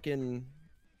the fucking.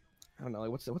 I don't know.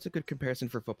 Like, what's a good comparison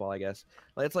for football? I guess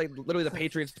like it's like literally the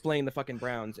Patriots playing the fucking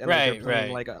Browns. And like, they're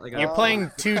playing Right. Like You're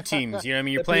playing two teams. You know what I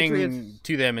mean? You're The playing Patriots-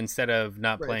 to them instead of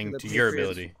not Right, so playing the to your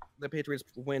Patriots- ability. The Patriots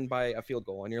win by a field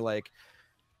goal, and you're like,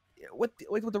 with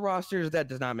the rosters, that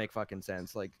does not make fucking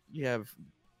sense. Like you have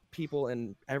people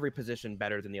in every position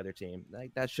better than the other team.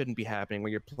 Like that shouldn't be happening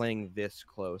when you're playing this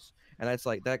close. And that's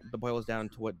like that boils down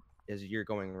to what is you're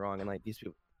going wrong. And like these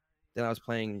people. Then I was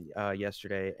playing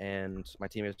yesterday, and my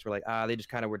teammates were like, they just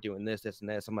kind of were doing this, and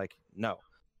this. I'm like, no,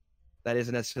 that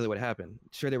isn't necessarily what happened.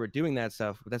 Sure, they were doing that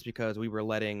stuff, but that's because we were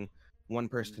letting one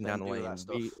person down the do that lane.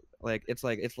 stuff. It's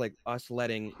like us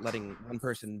letting one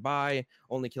person by,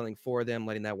 only killing 4 of them,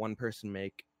 letting that one person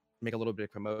make a little bit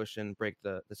of commotion, break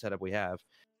the setup we have.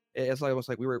 It's almost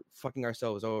like we were fucking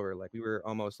ourselves over. Like we were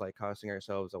almost like costing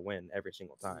ourselves a win every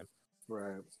single time.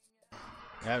 Right.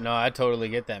 Yeah, no, I totally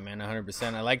get that, man,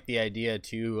 100%. I like the idea,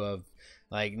 too, of,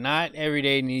 like, not every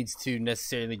day needs to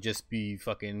necessarily just be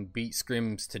fucking beat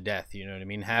scrims to death, you know what I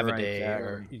mean? Have a Right, day, exactly.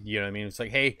 or, you know what I mean? It's like,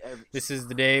 hey, this is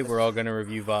the day we're all going to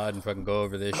review VOD and fucking go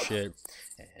over this shit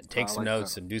and take some like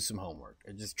notes that. and do some homework.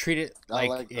 And just treat it I like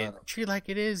like it, that. treat it like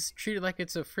it is. Treat it like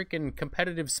it's a freaking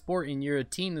competitive sport and you're a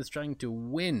team that's trying to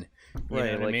win. You know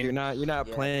Right, what I like mean? you're not Yeah.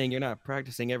 playing, you're not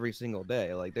practicing every single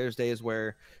day. Like there's days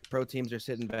where pro teams are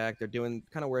sitting back, they're doing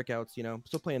kind of workouts,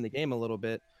 still playing the game a little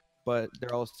bit, but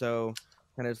they're also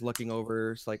kind of just looking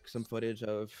over like some footage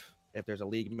of if there's a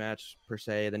league match per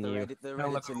se, then They're, you they're kinda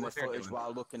look editing over the what they're footage doing.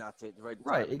 while looking at it. Right,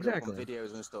 typing it up on exactly.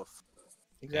 videos and stuff.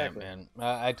 Exactly. Yeah, man.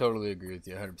 I totally agree with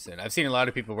you 100%. I've seen a lot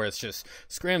of people where it's just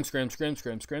scrim,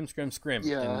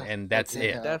 Yeah, and that's that's it.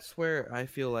 it. That's where I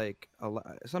feel like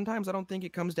sometimes I don't think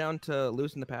it comes down to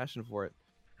losing the passion for it.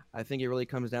 I think it really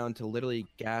comes down to literally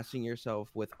gassing yourself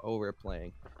with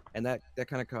overplaying, and that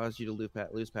kind of causes you to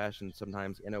lose passion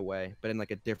sometimes in a way, but in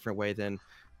like a different way than,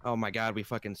 oh my god, we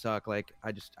fucking suck. Like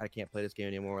I can't play this game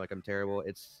anymore. Like I'm terrible.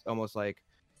 It's almost like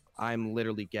I'm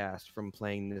literally gassed from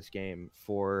playing this game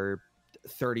for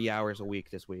 30 hours a week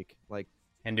this week. Like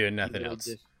And doing nothing literally else.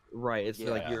 right. It's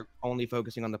like Yeah. you're only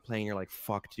focusing on the playing. You're like,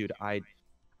 fuck, dude, I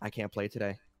can't play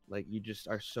today. Like you just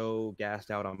are so gassed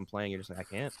out on playing. You're just like, I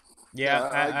can't. Yeah,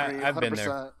 I agree. I've been there.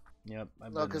 100%. Yep,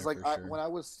 I've No, been because there like for sure. when I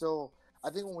was still, I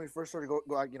think when we first started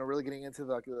really getting into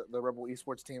the Rebel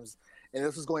Esports teams, and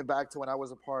this was going back to when I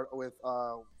was a part with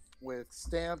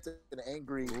Stamped and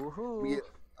Angry.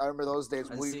 I remember those days.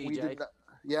 And We CJ. did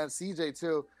and CJ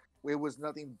too. It was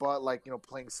nothing but like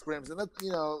playing scrims, and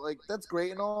that like that's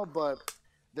great and all, but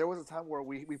there was a time where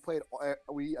we played. I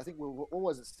think what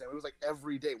was it? Stamp? It was like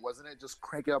every day, wasn't it? Just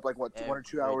crank it up like what 1 or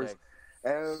 2 Every hours day.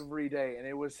 every day, and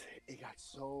it got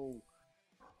so.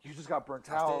 You just got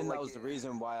burnt I out. think like, that was the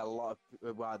reason why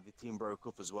why the team broke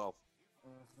up as well.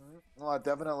 Well,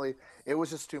 definitely, it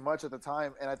was just too much at the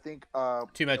time, and I think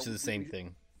Too much of the same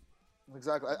thing.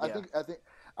 Exactly.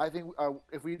 I think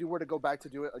if we were to go back to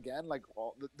do it again, like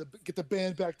get the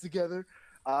band back together,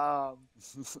 I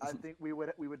think we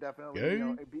would definitely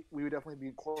we would definitely be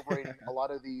incorporating a lot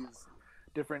of these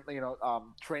different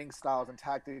training styles and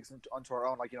tactics onto our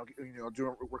own, like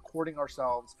doing recording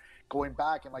ourselves, going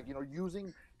back and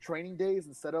using training days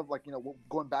instead of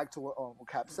going back to what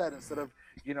Cap said, instead of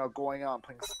going out and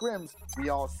playing scrims, we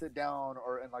all sit down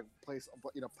and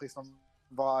play some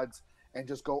VODs and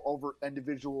just go over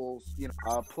individuals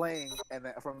playing, and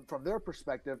then from their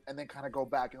perspective, and then kind of go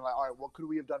back and all right, what could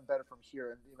we have done better from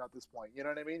here, and at this point, you know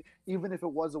what I mean, even if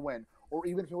it was a win or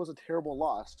even if it was a terrible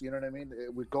loss, you know what I mean,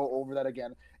 it would go over that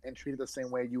again and treat it the same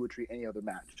way you would treat any other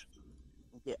match.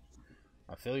 Yeah.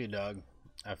 I feel you, dog.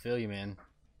 I feel you, man.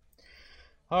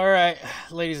 All right,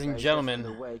 ladies and Right, gentlemen,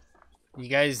 definitely the way. you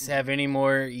guys have any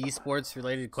more esports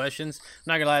related questions? I'm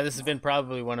not gonna lie, this has been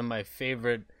probably one of my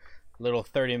favorite little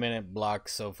 30-minute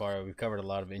blocks so far. We've covered a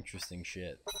lot of interesting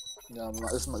shit. Yeah,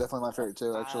 this is definitely my favorite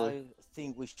too. Actually, I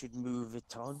think we should move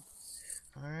it on.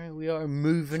 All right, we are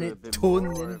moving to a it. bit On.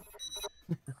 more-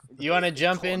 You want to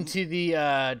jump Ton. into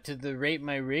the rate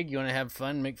my rig? You want to have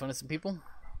fun, make fun of some people?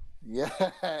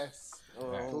 yes.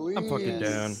 Please. I'm fucking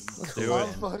down. Let's do I'm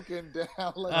it. fucking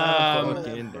down. Let's Um, go.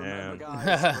 Fucking Remember, down.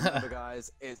 remember,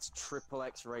 guys, it's triple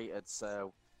X rated,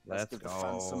 so Let's give the go.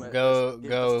 fans something- Go let's give the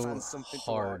go fans something to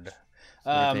hard. watch.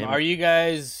 Entertainment. Are you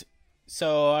guys?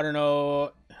 So I don't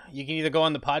know. You can either go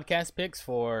on the podcast picks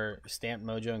for Stamp,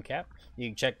 Mojo, and Cap. You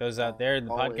can check those out there in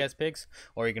the always. podcast picks,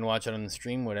 or you can watch it on the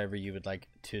stream, whatever you would like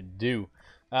to do.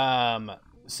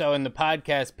 So in the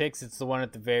podcast picks, it's the one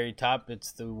at the very top.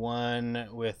 It's the one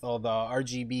with all the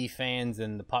RGB fans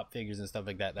and the pop figures and stuff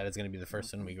like that. That is going to be the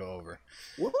first one we go over.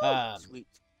 Woo! Sweet.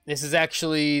 This is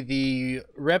actually the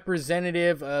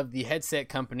representative of the headset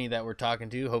company that we're talking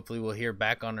to. Hopefully we'll hear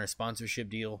back on our sponsorship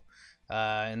deal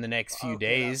in the next few Okay,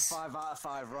 days. that's 5 out of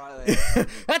 5 right there.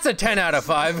 That's a 10 out of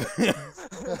 5.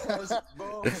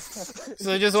 Boom.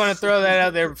 So I just want to throw that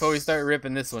out there before we start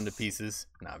ripping this one to pieces.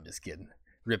 No, I'm just kidding.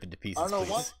 Rip it to I pieces, don't know please.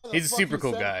 what the He's a fuck super you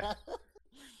cool said guy. that.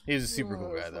 He's a super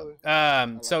cool Oh, guy, that's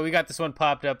though. So we got this one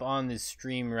popped up on the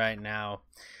stream right now.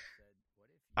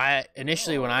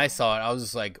 Initially, when I saw it, I was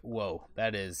just like, whoa,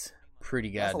 that is pretty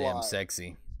That's a goddamn lot.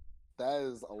 sexy. That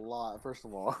is a lot. First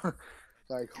of all,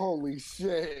 like holy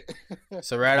shit.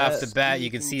 So right off the Yes. bat,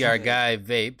 you can see our guy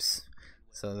vapes.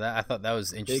 So that I thought that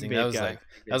was interesting. vape That was guy. like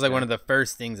Big one guy. of the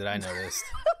first things that I noticed.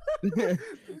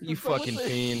 You fucking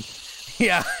fiend.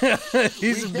 Yeah,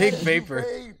 he's a We big get it, you vapor.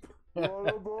 vape.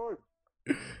 Oh,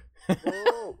 boy.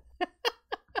 Oh.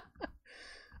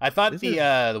 I thought This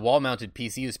the wall-mounted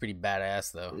PC was pretty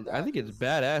badass, though. I think it's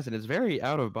badass and it's very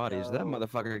out of body. So that No.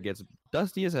 motherfucker gets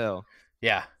dusty as hell.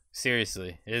 Yeah,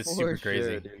 seriously, it's For super sure,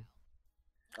 crazy. dude.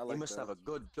 I You like must that. have a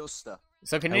good duster.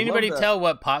 So can I love anybody that. tell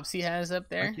what pops he has up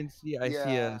I there? can see. I see Yeah, I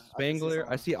a can see Spangler. I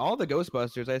some. see all the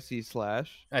Ghostbusters. I see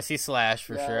Slash. I see Slash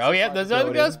for Yeah, sure. I Oh see yeah, Slash those are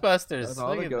the Goated. Ghostbusters. That's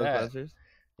all Look the at that. Ghostbusters.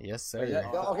 Yes, sir.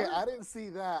 Yeah. Yeah, okay, I didn't see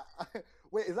that.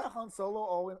 Wait, is that Han Solo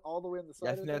all the way in the side?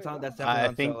 That's right that's there? definitely I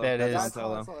Han think Solo. that That's is- Han That's Han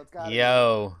Solo. Solo. It's gotta be.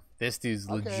 Yo, this dude's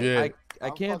Okay. legit. I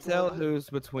I'm can't fucking tell with it. who's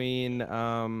between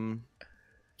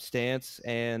Stance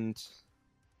and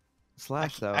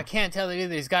Slash though. I can't tell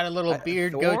either. He's got a little I-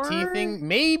 beard Thor? goatee thing.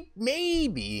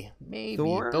 Maybe.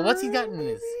 Thor? But what's he got in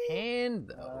his hand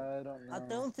though? I don't know. I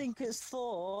don't think it's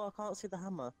Thor. I can't see the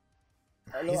hammer.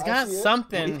 Hello, He's I got see it.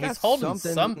 something. got He's holding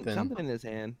something. Something in his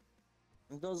hand.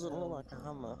 It doesn't look like a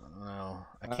hammer. No,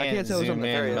 I I can't can't tell who's on zoom the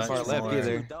in very much far left more.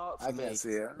 either. Too dark for I me. can't see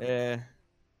it. Yeah.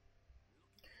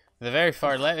 The very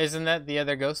far left, isn't that the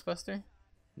other Ghostbuster?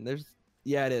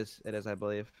 Yeah, it is. It is, I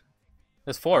believe.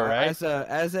 There's four, right?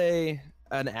 As an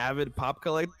avid pop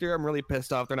collector, I'm really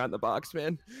pissed off they're not in the box,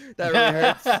 man. That really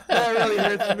hurts. That really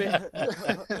hurts me.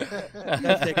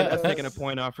 That's taking a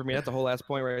point off for me. That's a whole ass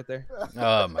point right there.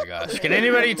 Oh my gosh! Can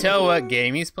anybody tell what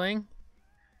game he's playing?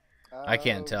 I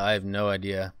can't Um, tell. I have no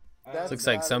idea. that's Looks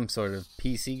like not- some sort of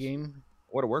PC game.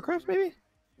 What, a Warcraft, maybe?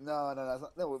 No, that's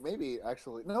not. No, maybe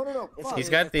actually. No. If Fuck. He's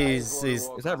it- got if that is these-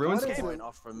 World of these- Is that Warcraft, RuneScape? point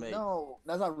off from me. No,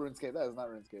 that's not RuneScape. That is not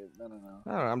RuneScape. No. I don't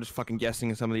know. I'm just fucking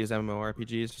guessing some of these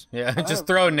MMORPGs. Yeah, I just have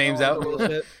throwing names no out.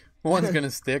 Bullshit. One's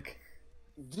gonna stick.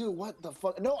 Dude, what the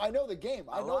fuck? No, I know the game.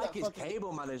 I I know like that his fucking.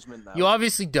 cable management though. You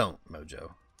obviously don't,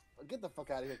 Mojo. Get the fuck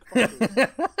out of here.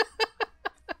 Fuck you.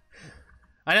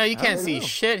 I know you I can't don't see know.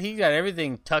 shit. He got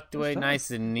everything tucked away What's nice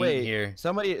and neat Wait, here.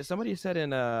 somebody said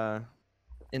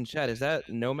in chat, is that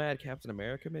Nomad Captain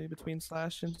America maybe between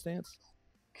Slash and Stance?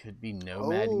 Could be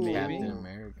Nomad Oh. Captain Maybe.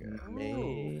 America.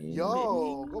 Maybe.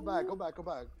 Yo, go back.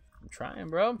 I'm trying,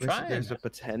 bro. I'm trying. There's a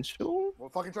potential. Well,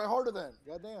 fucking try harder then.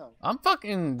 Goddamn. I'm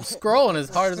fucking scrolling as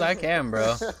hard as I can,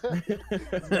 bro.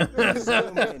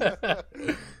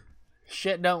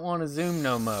 Shit don't want to zoom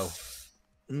no mo.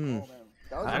 Oh, Mm. man.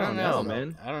 That was I good. don't know, know,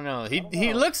 man. I don't know. I He don't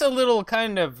he know. looks a little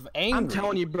kind of angry. I'm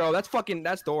telling you, bro. That's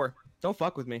Thor. Don't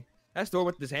fuck with me. That's Thor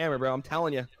with this hammer, bro. I'm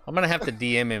telling you. I'm gonna have to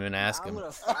DM him and ask I'm him.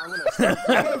 gonna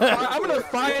I'm gonna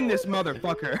find this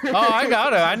motherfucker. Oh, I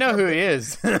got it. I know who he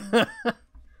is.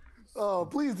 Oh,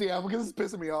 please, DM, because it's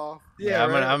pissing me off. Yeah,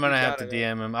 I'm right. gonna You have got to it,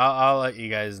 DM him. I'll let you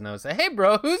guys know. Say, hey,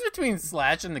 bro, who's between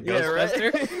Slash and the Yeah, right.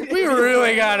 Ghostbuster? We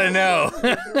really gotta know.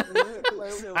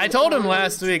 I told him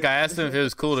last week. I asked him if it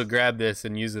was cool to grab this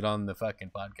and use it on the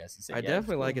fucking podcast. He said, I yeah,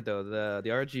 definitely it's like cool. it though. The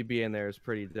RGB in there is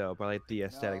pretty dope. I like the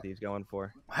aesthetic that he's going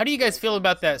for. How do you guys feel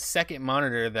about that second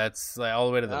monitor that's like all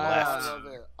the way to the I left? love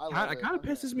it. I love It it. kind of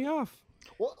pisses me off.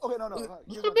 Well, okay, no.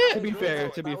 Here's what- To be fair,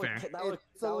 to be fair. That would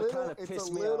It's a kind little. of It's piss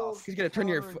a me little. off. He's gonna turn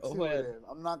your head. counterintuitive,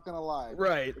 I'm not gonna lie.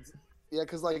 Right. Yeah,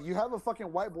 because like you have a fucking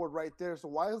whiteboard right there, so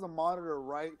why is the monitor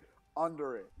right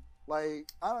under it? Like,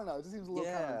 I don't know. It just seems a little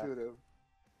counterintuitive.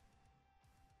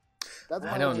 That's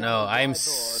I my don't opinion. know. I'm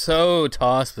so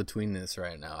tossed between this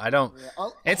right now. I don't. Yeah,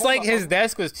 It's hold like on, his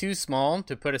desk was too small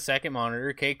to put a second monitor.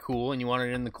 Okay, cool, and you want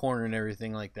it in the corner and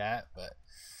everything like that. But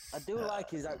I do like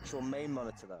his actual main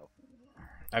monitor though.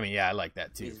 I mean, yeah, I like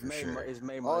that too His for main, sure. his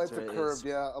main Oh, it's monitor a curved. is.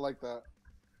 Yeah, I like that.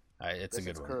 It's a This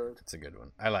good is one. curved. It's a good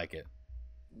one. I like it.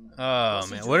 Oh What's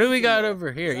he man, what do we drinking got there?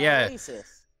 over here? Is that Yeah,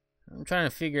 Oasis? I'm trying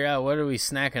to figure out what are we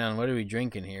snacking on. What are we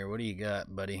drinking here? What do you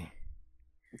got, buddy?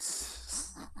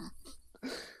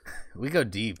 We go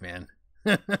deep, man.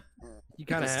 You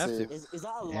kind of Let's have see. to. Is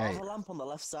that a Yeah. lava lamp on the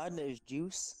left side and it is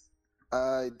juice?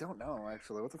 I don't know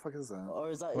actually. What the fuck is that? Or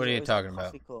is that? What are you is that a talking about?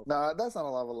 coffee cup? Nah, that's not a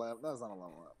lava lamp. That's not a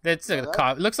lava lamp. That's a No, that-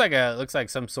 coffee. Looks like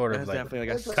some sort of That's like definitely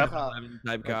like It's a a cup cup.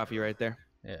 type coffee right there.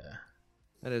 yeah.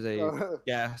 That is a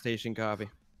gas station coffee.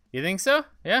 You think so?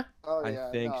 Yeah. Oh yeah,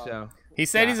 I think no. so. He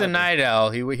said he's a okay. night owl.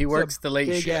 He works the late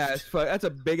Big shift. ass. That's a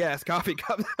big ass coffee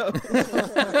cup. Though.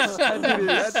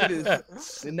 that dude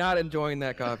is not enjoying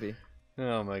that coffee.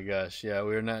 Oh my gosh, yeah,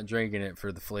 we're not drinking it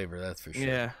for the flavor, that's for sure.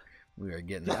 Yeah. We are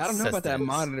getting. I don't know about that sustenance.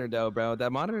 monitor though, bro.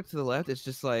 That monitor to the left is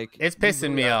just like It's you pissing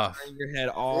me literally off. turn your head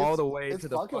all the way It's to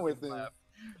the fucking fucking with me. left.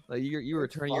 Like you were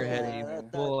It's turning your fucking head with even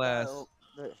me. full ass.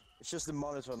 It's just the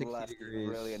monitor on the 60 left. degrees.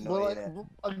 Really Well, annoying.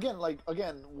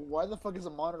 again, why the fuck is a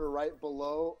monitor right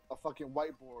below a fucking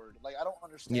whiteboard? Like, I don't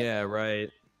understand. Yeah, right.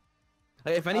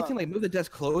 Like, if anything, like move the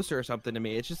desk closer or something to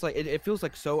me. It's just like it feels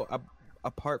like so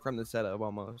apart from the setup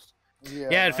almost.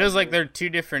 Yeah, it I feels like agree. they're two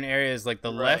different areas. Like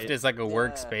the left Right. is like a Yeah.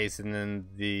 workspace, and then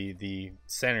the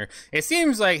center. It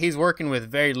seems like he's working with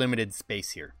very limited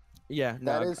space here. Yeah,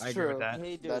 no, That is I agree with true. that.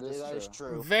 He does, That is that is true.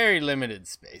 true. Very limited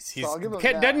space. He's I'll give him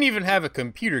doesn't that. even have a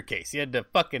computer case. He had to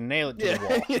fucking nail it to the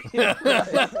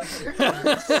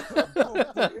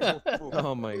wall.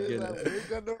 Oh my goodness. We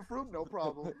got no fruit, no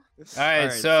problem. All right,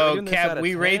 Alright, so so we're doing this Cap, out of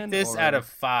we rate 10 this or- out of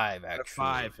 5. Actually,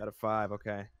 Out of five.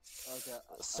 Okay. Okay.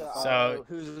 So-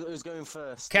 who's going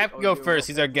first? Cap, Are go we doing first.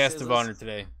 He's our rock, guest paper, of honor scissors?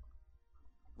 today.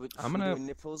 I'm gonna- doing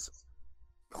nipples.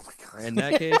 Oh my god. In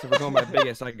that case, if we're going by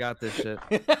biggest, I got this shit.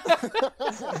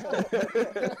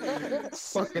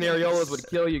 Fucking areolas would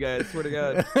kill you guys. Swear to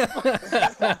God.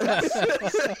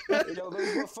 You know, those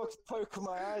motherfuckers poking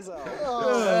my eyes out.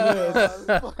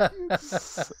 Oh, fuck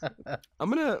you. I'm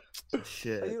gonna. Are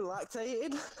Shit. you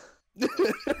lactated?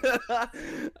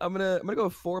 I'm gonna go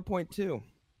 4.2.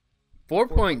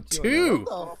 4.2.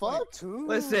 What the fuck?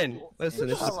 Listen. This the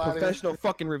is hell a outta here. professional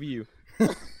fucking review.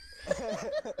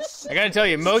 I gotta tell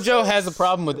you, Mojo has a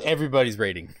problem with everybody's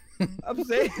rating. I'm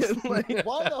saying, like,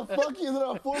 Why the fuck is it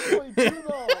a 4.2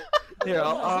 though? here,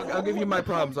 I'll give you my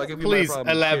problems. I'll give you Please my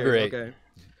problems. elaborate. Here,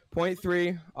 okay.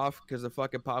 0.3 off because the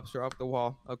fucking pops are off the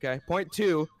wall. Okay.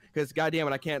 0.2 because goddamn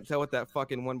it, I can't tell what that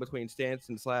fucking one between stance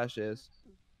and slash is.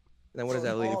 And then what does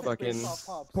that leave? All the Fucking space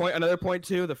off pops. another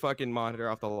 0.2. The fucking monitor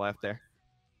off the left there.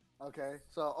 Okay,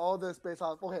 so all this based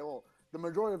off. Okay, well, the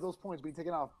majority of those points being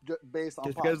taken off based on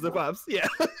Just pops, because of the right? pops. Yeah.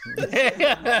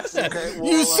 Okay, You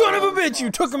well, son of a bitch! You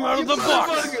took him out of the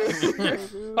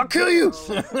box. I'll kill you.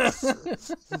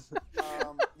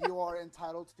 You are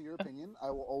entitled to your opinion. I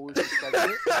will always respect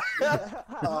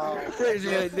it. Crazy,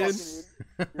 you're, a dude.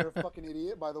 fucking, you're a fucking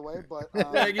idiot, by the way. But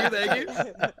Thank you.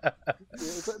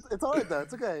 it's all right though.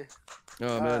 It's okay.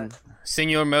 Oh All man. right.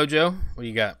 Senor Mojo, what do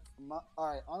you got? All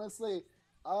right. Honestly,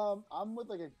 I'm with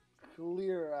like a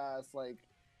clear ass like.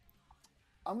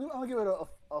 I'm gonna give it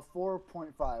a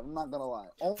 4.5. I'm not gonna lie.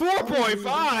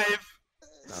 4.5.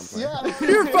 Yeah.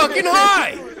 You're fucking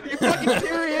high. You fucking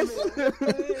serious?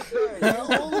 My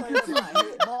only critique.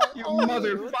 You My only-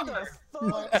 motherfucker.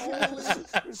 My only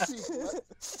critique.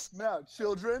 Now,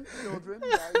 children, now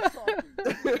you're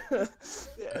talking.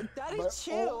 Daddy, But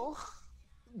chill.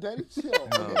 Daddy, chill.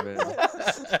 Oh man.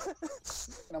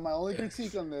 Now, my only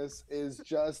critique on this is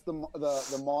just the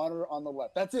monitor on the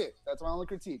left. That's it. That's my only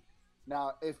critique.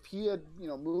 Now, if he had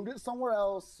moved it somewhere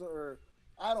else, or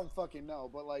I don't fucking know,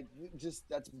 but like just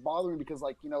that's bothering because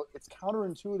like it's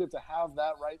counterintuitive to have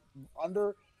that right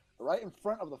in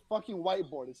front of the fucking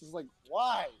whiteboard. It's just like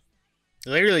why?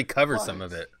 Literally cover What? some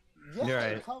of it. Yeah, You're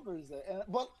it right. covers it.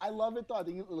 But I love it though. I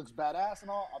think it looks badass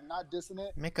and all. I'm not dissing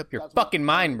it. Make up your That's my- fucking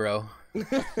mind, bro. He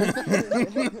said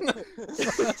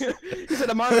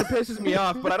the monitor pisses me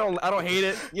off, but I don't hate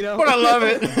it. You know. But I love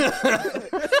it.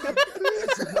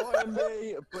 It's annoying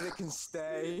me, but it can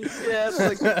stay. Yeah, it's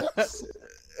like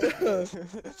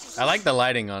I like the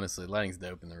lighting, honestly. The lighting's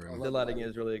dope in the room. the lighting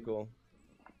is really cool.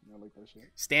 I like that shit.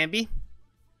 Stampy,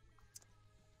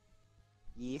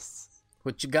 Yes.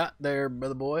 what you got there,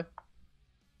 brother boy?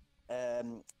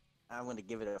 I'm gonna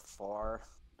give it a 4.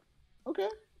 Okay.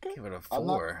 Give it a I'm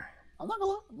not- 4. I'm not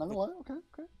gonna lie.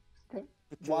 Okay.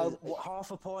 Because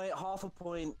half a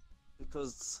point.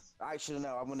 Because actually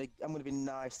no, I'm gonna be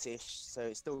nice-ish, so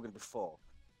it's still gonna be 4.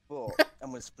 But I'm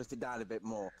gonna split it down a bit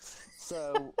more.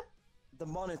 So the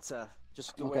monitor,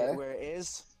 just the way where it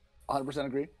is, 100%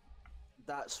 agree.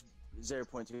 that's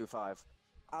 0.25,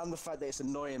 and the fact that it's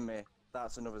annoying me,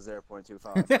 that's another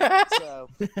 0.25. So.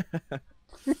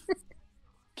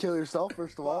 Kill yourself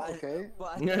first of all. Okay.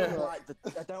 But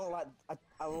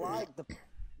I like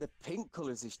the pink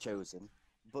colours he's chosen,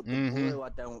 but the blue I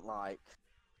don't like.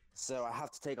 So I have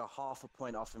to take a half a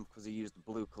point off him because he used the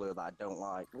blue colour that I don't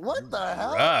like. What the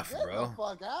hell? Rough, Get bro. the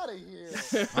fuck out of here.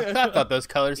 I thought those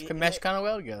colors could mesh kind of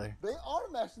well together. They are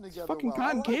meshing together. Fucking well.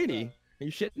 cotton I like candy. that. Are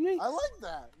you shitting me? I like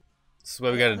that. This is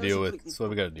what we got to deal with. This is what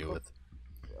we got to deal with.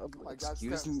 Oh my God,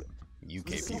 Excuse Stan. me. UK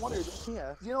No people. wonder,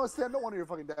 Yeah. you know what, Stan? No wonder your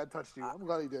fucking dad touched you. I'm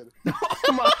glad he did.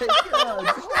 Oh my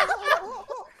god.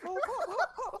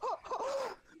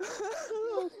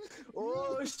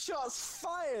 Oh, shots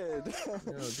fired! Oh,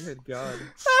 good god.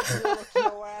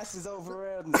 Your ass is over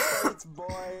in the States,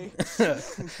 boy.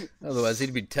 Otherwise,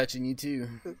 he'd be touching you too.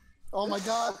 Oh my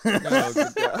God. Oh,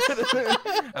 good god.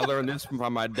 I learned this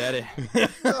from my daddy.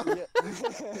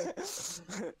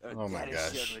 Oh my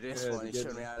gosh. Showed me this one. He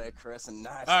showed me how to caress a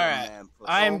nice All right, man.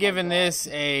 I am my giving God. this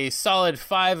a solid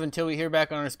 5 until we hear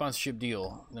back on our sponsorship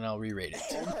deal. Then I'll re-rate it.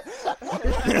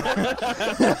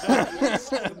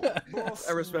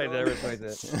 I respect that. I respect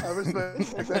that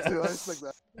too. I respect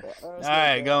that. All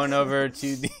right, going over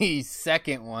to the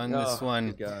second one. This Oh, one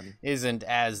good god. isn't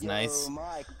as nice. Yo,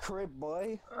 my crib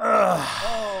boy. Ugh.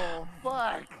 Oh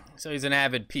fuck. So he's an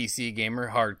avid PC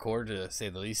gamer, hardcore to say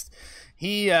the least.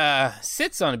 He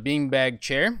sits on a beanbag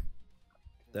chair.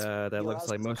 That looks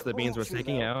that's like most of the beans we're cool,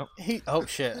 taking though. out. Oh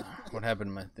shit! What happened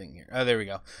to my thing here? Oh, there we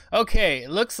go. Okay, it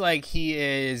looks like he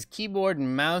is keyboard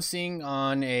and mousing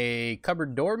on a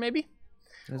cupboard door, maybe.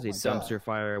 There's Oh a my God. dumpster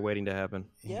fire waiting to happen.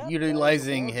 Yeah,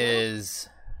 Utilizing there's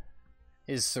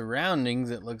his surroundings.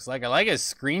 It looks like I like his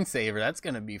screensaver. That's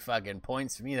gonna be fucking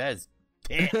points for me. That is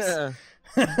tits.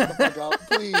 Oh my God.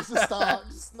 Please stop.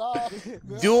 Stop.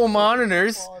 Dual No.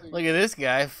 monitors. Funny. Look at this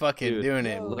guy fucking Dude, doing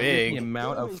it yo, Look at the big.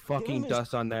 amount Give of him fucking his-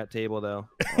 dust on that table, though.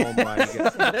 Oh my god. Is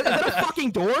that a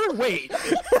fucking door? Wait.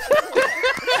 That's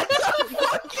a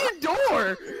fucking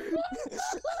door.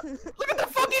 Look at the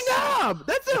fucking knob.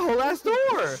 That's a whole ass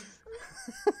door.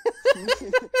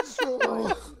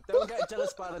 Don't get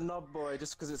jealous by the knob, boy,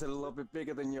 just because it's a little bit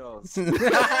bigger than yours. That's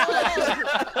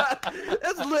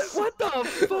lit. What the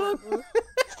fuck?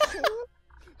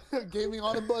 Gaming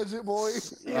on a budget, boy.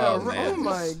 Oh, Oh man.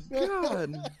 my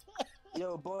god.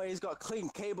 Yo, boy, he's got clean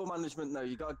cable management now.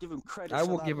 You gotta give him credit. I for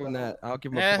will that, give him brother. that. I'll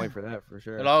give him Yeah. a point for that for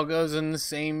sure. It all goes in the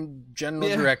same general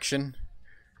Yeah. direction.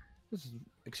 This is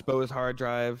exposed hard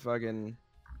drive, fucking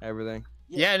everything.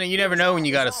 Yeah, and you never know when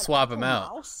you gotta Is that an swap Apple 'em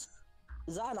out. mouse?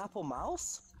 Is that an Apple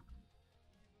mouse?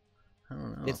 I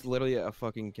don't know. It's literally a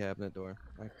fucking cabinet door.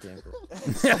 I can't.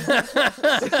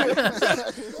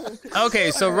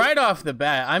 Okay, so right off the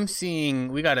bat, I'm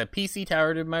seeing we got a PC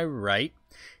tower to my right.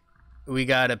 We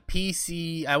got a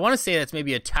PC. I want to say that's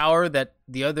maybe a tower that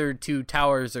the other two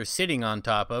towers are sitting on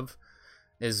top of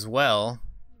as well.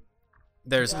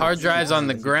 There's hard drives on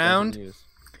the ground.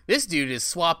 This dude is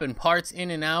swapping parts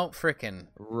in and out frickin'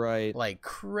 Right. like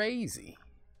crazy.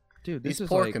 Dude, These this is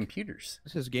poor like computers.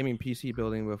 this is gaming PC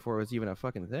building before it was even a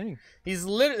fucking thing.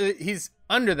 He's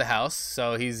under the house,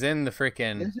 so he's in the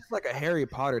frickin' This is like a Harry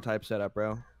Potter type setup,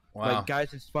 bro. wow. Like guys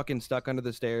just fucking stuck under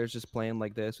the stairs, just playing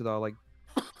like this with all like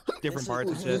different parts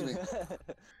and shit.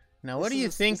 Now, what do This you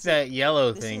is- think this that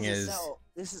yellow This thing is is? a setup-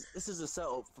 This is a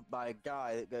setup by a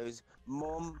guy that goes,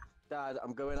 Mom, Dad,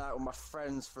 I'm going out with my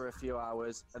friends for a few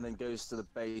hours, and then goes to the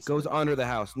basement. Goes under the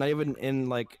house, not even in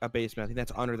like a basement. I think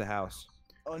that's under the house.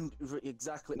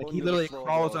 Exactly. Like under he the literally crawls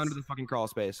floorboards. under the fucking crawl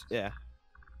space. Yeah.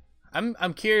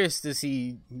 I'm curious. Does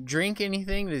he drink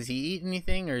anything? Does he eat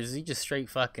anything, or is he just straight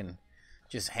fucking,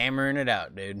 just hammering it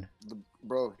out, dude?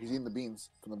 Bro, he's eating the beans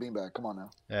from the beanbag. Come on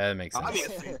now. That makes sense.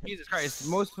 Obviously, Jesus Christ,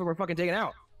 most of them were fucking taken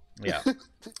out. Yeah. Yeah,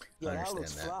 I that understand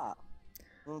looks that. flat.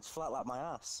 It looks flat like my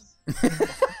ass.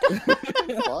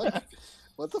 Fuck.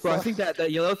 What the Bro, I fuck? think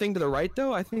that yellow thing to the right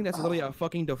though, I think that's literally a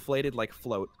fucking deflated like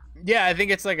float. Yeah, I think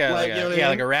it's like a, Like, like you know a what I yeah, mean?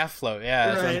 like a raft float. Yeah,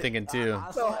 that's what I'm Right. thinking too.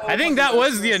 thought- I think that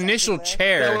was the initial That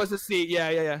chair, was the seat.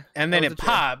 Yeah. and then that it was the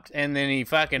chair. popped, and then he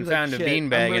fucking He was like, found a "Shit,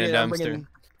 beanbag in a I'm dumpster. bringing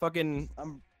fucking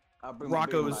I'll bring my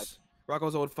beanbag.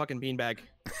 Rocco's old fucking beanbag.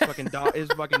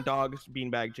 His fucking dog's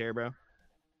beanbag chair, bro.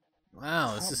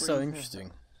 Wow, this is so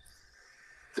interesting.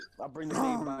 I'll bring the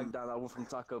beanbag down. That one from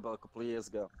Taco Bell a couple of years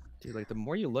ago. Dude, like the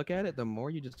more you look at it, the more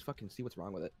you just fucking see what's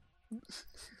wrong with it.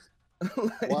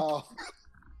 Wow.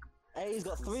 Hey, he's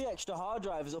got 3 extra hard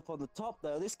drives up on the top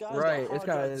though. This guy's Right, got it's hard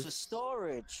got drives his- for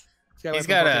storage. He's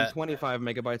got got a- 25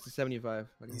 megabytes to 75.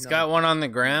 He's got one on the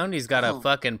ground. He's got a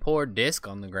fucking poor disc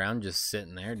on the ground, just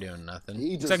sitting there doing nothing.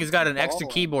 He Looks just like he's got an extra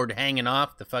balling. keyboard hanging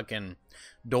off the fucking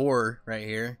door right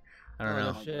here. I don't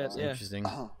know. Shit, It's yeah. interesting.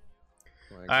 Oh,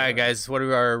 All right, guys, what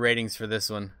are our ratings for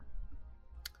this one?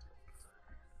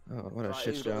 Oh, what a Right,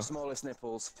 shit who's got show. the smallest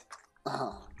nipples?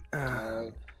 alright.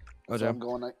 Oh, So Joe. I'm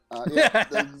going. Yeah,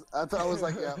 I thought I was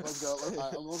like, yeah, let's go.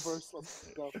 I'm going first. Let's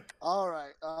go. All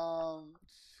right.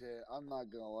 Shit. I'm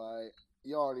not gonna lie.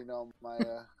 You already know my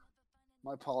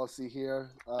my policy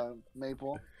here,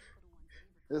 Maple.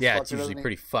 This Yeah, fucker it's usually doesn't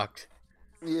pretty fucked.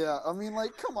 Yeah, I mean,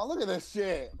 like, come on, look at this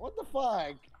shit. What the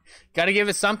fuck? Gotta give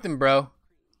it something, bro.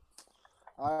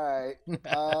 All right.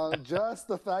 Just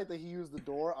the fact that he used the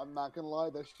door, I'm not gonna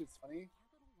lie, that shit's funny.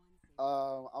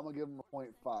 I'm gonna give him a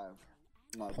 0.5.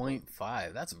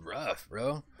 0.5. That's rough,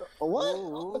 bro. What?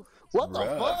 Ooh. What the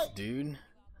Rough, fuck? dude.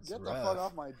 It's Get the rough. fuck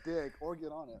off my dick or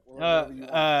get on it. Whatever you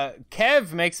want.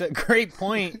 Kev makes a great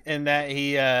point in that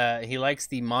he likes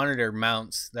the monitor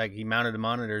mounts. Like he mounted the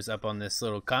monitors up on this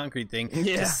little concrete thing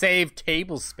Yeah. to save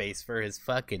table space for his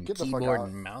fucking Get the fuck keyboard out.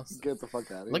 and mouse. Get the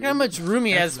fuck out of here. Look how much room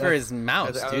he has for That's- his mouse,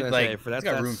 I was dude. gonna Like say, he's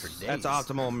got room for days. That's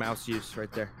optimal mouse use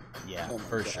right there. Yeah, Oh my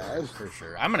for sure, God. for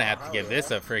sure. I'm gonna have to give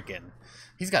this a freaking.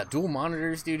 He's got dual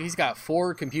monitors, dude. He's got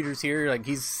 4 computers here. Like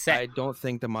he's set. I don't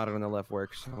think the monitor on the left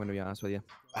works. I'm gonna be honest with you.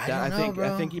 I Yeah, don't know,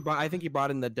 bro. I think he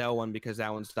brought in the Dell one because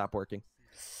that one stopped working.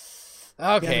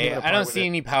 Okay, Yeah, I don't with see it.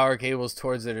 any power cables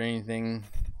towards it or anything.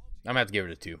 I'm gonna have to give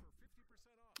it a 2.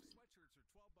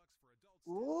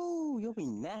 Ooh, you'll be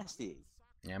nasty.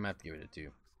 Yeah, I'm gonna have to give it a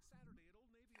 2.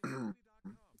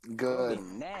 You'll Good. be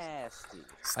nasty.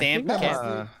 Stamp I think,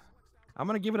 cat. I'm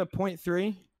gonna give it a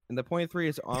 0.3, and the 0.3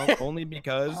 is only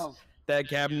because Oh, that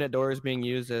cabinet door is being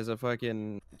used as a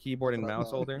fucking keyboard and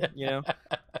mouse holder. You know,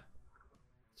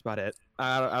 that's about it.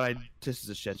 This is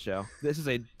a shit show. This is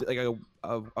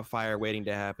a fire waiting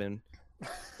to happen.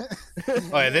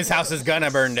 Oh yeah, this house is gonna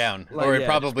burn down, Like, or it yeah,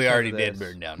 probably just because already of did this.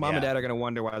 burn down. Mom and yeah. Dad are gonna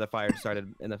wonder why the fire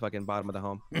started in the fucking bottom of the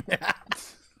home.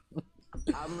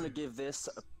 I'm gonna give this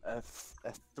a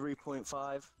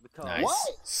 3.5 because Nice, What?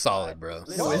 solid, bro.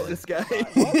 Listen, Who is this guy?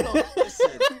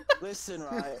 listen,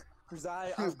 right? Because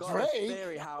I've got Drake? a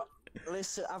theory how.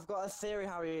 Listen, I've got a theory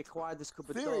how he acquired this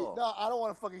cupboard theory. door. No, I don't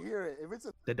want to fucking hear it. If it's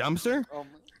a The dumpster?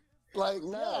 like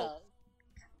No. yeah.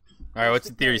 All right, what's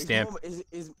the theory, His Stamp? mum-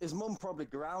 His mum probably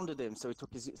grounded him, so he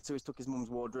took his mum's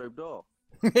wardrobe door.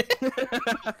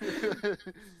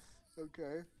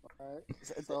 Okay. All right.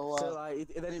 So,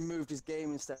 So, then he moved his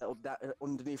gaming setup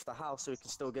underneath the house so he can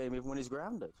still game even when he's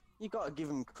grounded. You gotta give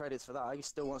him credits for that. He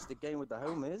still wants to game with the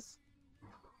homies.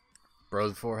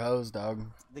 Bros 4 hoes, dog.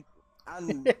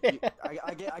 And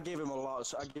I gave him a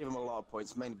lot. I gave him a lot of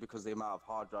points, mainly because of the amount of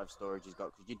hard drive storage he's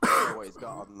got. Because you don't know what he's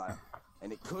got on that,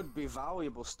 and it could be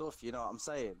valuable stuff. You know what I'm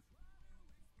saying?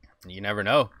 You never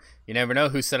know. You never know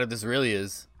whose setup this really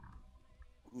is.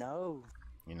 No,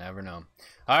 You never know.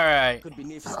 All right, could be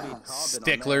Need for Speed Carbon.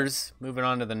 sticklers. Moving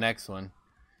on to the next one.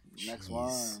 next Jeez.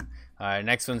 one. All right,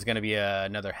 next one's gonna be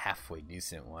another halfway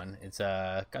decent one. It's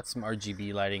got some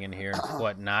RGB lighting in here and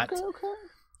whatnot. Okay.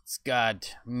 It's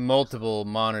got multiple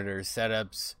monitor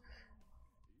setups.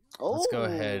 Oh. Let's go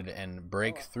ahead and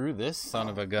break through this son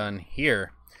of a gun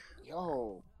here.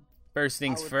 Yo. First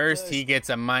things I would first, he first- gets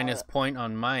a minus point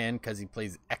on my end because he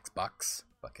plays Xbox.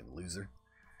 Fucking loser.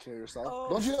 Kill yourself. Oh,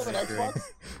 Don't you have an I agree. Xbox?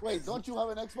 Wait, don't you have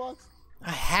an Xbox? I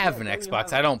have an Yeah, don't you Xbox.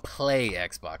 have- I don't play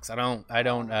Xbox. I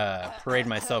don't parade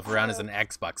myself around as an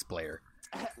Xbox player.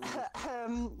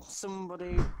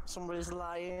 Somebody's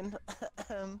lying.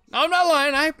 I'm not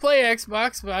lying. I play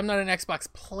Xbox, but I'm not an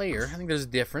Xbox player. I think there's a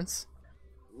difference.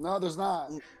 No, there's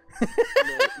not.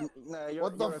 No, you're,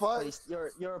 What the you're a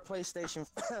fuck? you're a PlayStation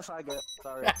faggot.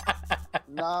 Sorry.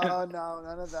 No,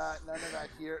 none of that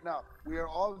here. No, we are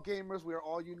all gamers. We are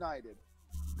all united.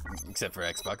 Except for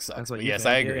Xbox sucks. That's what But you yes,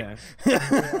 think, I agree.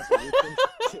 yeah.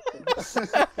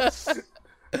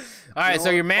 All right, so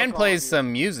No, your man fuck plays off,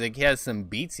 some music. He has some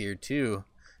beats here too.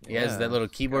 He has Yeah, that little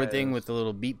keyboard guy thing is. with the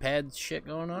little beat pad shit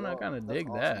going on. I Yo, kind of that's dig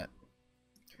awesome. that.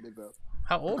 Big up.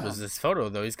 How old is this photo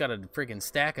though? He's got a freaking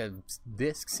stack of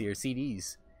discs here,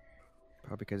 CDs.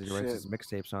 Probably because he writes his Shit.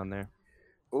 mixtapes on there.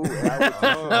 Ooh, that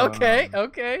was- Okay,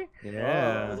 okay.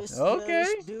 Yeah. Okay.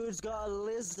 This dude's got a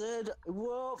lizard.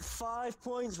 Whoa, 5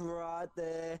 points right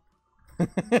there.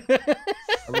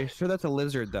 Are we sure that's a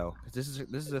lizard though? 'Cause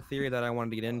this is a theory that I wanted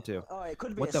to get into. Oh, it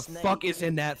could be What a the snake. fuck is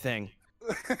in that thing?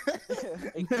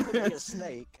 It could be a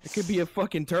snake. It could be a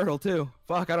fucking turtle too.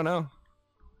 Fuck, I don't know.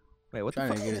 Wait, what the Trying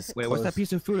fuck? to get as Wait, what's that close.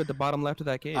 piece of food at the bottom left of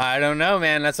that cage? I don't know,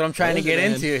 man. That's what I'm trying to get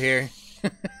Lizard into here.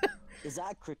 Is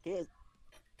that a cricket?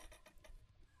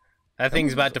 That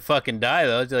thing's about to fucking die,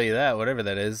 though. I'll tell you that. Whatever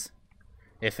that is,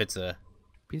 if it's a,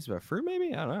 Piece of a fruit,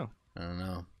 maybe? I don't know. I don't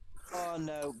know. Oh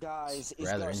no, guys! He's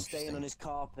Rather got a stain interesting. on his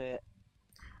carpet.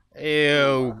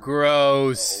 Ew,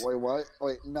 gross. Oh, wait, what?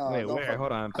 Wait, no. Wait, don't where? fuck-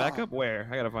 Hold on. Back up where?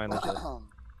 I gotta find this shit.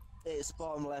 It's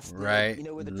bottom left. Right You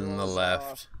know where the in the drawers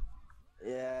left. Are.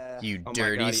 Yeah. You Oh my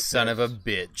dirty God, he's son of a pissed.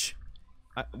 bitch.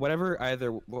 Whatever,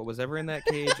 either what was ever in that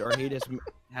cage, or he just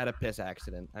had a piss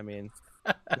accident. I mean,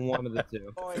 one of the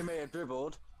two. Oh, he may have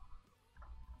dribbled.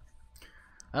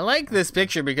 I like this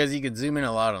picture because you can zoom in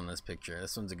a lot on this picture.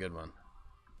 This one's a good one.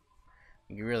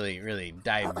 You can really, really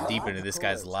dive deep into this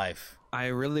guy's life. I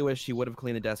really wish he would have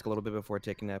cleaned the desk a little bit before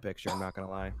taking that picture. I'm not gonna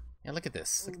lie. Yeah, look at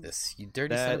this. Look at this. You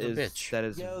dirty That son of a is bitch. that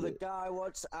is. Yo, the guy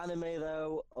watched anime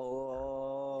though.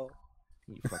 Oh.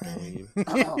 You fucking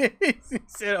weeb. He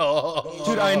said, oh.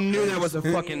 Dude, I knew there was a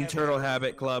fucking turtle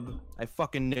habit club. I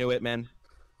fucking knew it, man.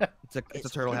 It's a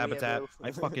turtle pretty habitat. yellow.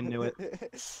 I fucking knew it.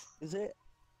 Is it?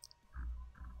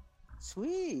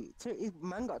 Sweet.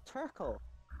 Man got turtle.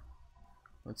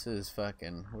 What's his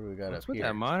fucking? What do we got What's up with here?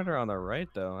 that monitor on the right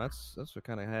though? That's what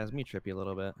kind of has me trippy a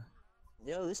little bit.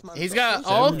 Yo, this man. He's got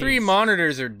all three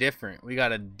monitors are different. We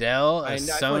got a Dell, a I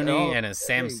thought Sony, all and a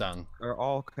three Samsung. Are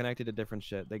all connected to different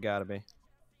shit. They gotta be.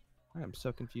 I am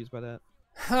so confused by that.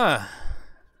 Huh.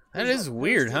 That is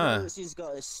weird, huh? He's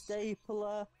got a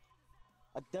stapler.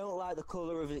 I don't like the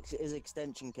color of his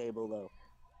extension cable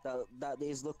though. That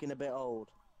is looking a bit old.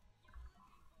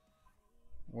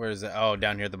 Where is it? Oh,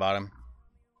 down here at the bottom.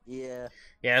 Yeah.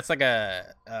 Yeah, it's like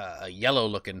a yellow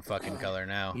looking fucking color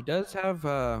now. He does have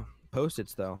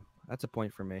post-its though. That's a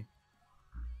point for me.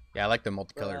 Yeah, I like the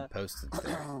multicolored post-its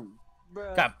there.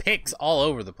 Bruh. Got pics all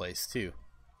over the place too.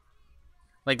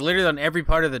 Like literally on every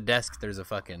part of the desk, there's a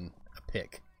fucking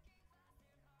pic.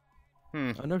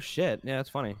 Oh no shit. Yeah, that's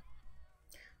funny.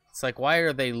 It's like, why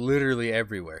are they literally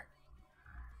everywhere?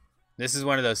 This is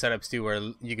one of those setups too, where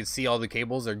you can see all the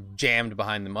cables are jammed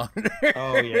behind the monitor.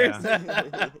 Oh yeah.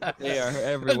 They are Let's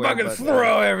everywhere. fucking but,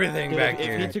 throw everything dude, back if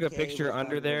here. he took a picture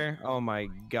under there, oh my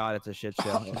god, it's a shit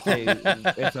show.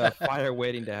 It's a fire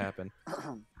waiting to happen.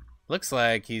 Looks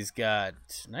like he's got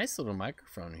a nice little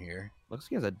microphone here. Looks like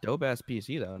he has a dope ass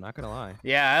PC though. Not gonna lie.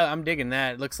 Yeah, I'm digging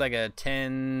that. It looks like a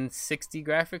 1060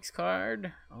 graphics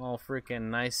card. All freaking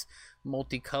nice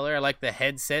multicolor. I like the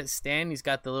headset stand. He's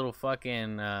got the little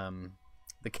fucking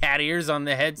the cat ears on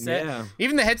the headset. Yeah.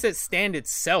 Even the headset stand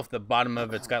itself, the bottom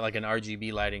of it's got like an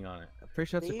RGB lighting on it. I'm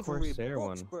pretty sure that's They a even read Corsair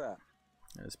books, one. bruh.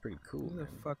 That's pretty cool. Who the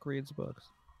Man. fuck reads books?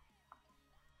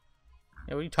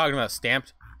 Yeah, what are you talking about?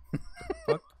 Stamped?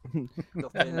 Fuck. That's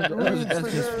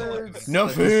just the look of it.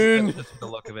 Nothing. That's just the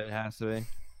look of it. It has to be.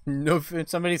 No,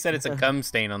 somebody said it's a cum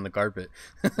stain on the carpet.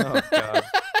 Oh god.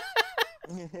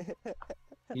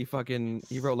 He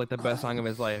wrote like the best song of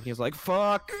his life. He was like,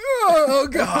 "Fuck." Oh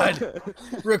God!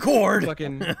 Record. He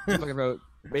fucking wrote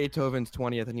Beethoven's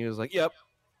 20th, and he was like, "Yep,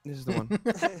 this is the one."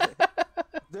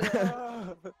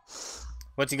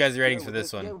 What's you guys' ratings for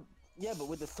this one? Yeah, but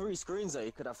with the 3 screens though,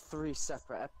 you could have 3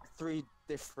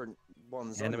 different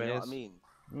ones. On, you know what I Animes. mean?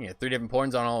 Yeah, 3 different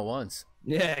porns on all at once.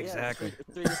 Yeah, exactly.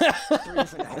 Three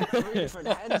different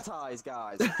hentais,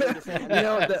 guys. 3 different You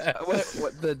know hentais.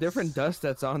 what the different dust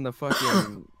that's on the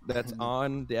fucking that's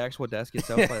on the actual desk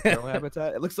itself by the turtle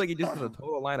habitat? It looks like he just did a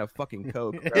total line of fucking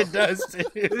coke. Bro. It does too.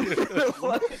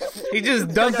 He just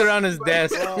dumped it on his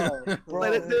desk.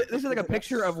 Like, this is like a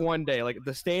picture of one day. Like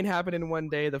the stain happened in one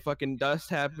day, the fucking dust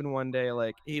happened one day.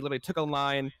 Like he literally took a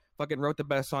line, fucking wrote the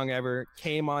best song ever,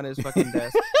 came on his fucking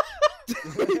desk.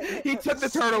 He took the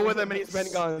turtle with him and he's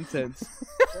been gone since.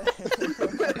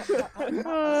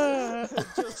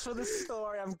 Just for the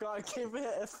story, I'm gonna give it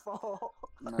a 4.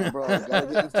 No, bro, gotta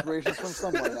get inspiration from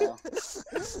somewhere now.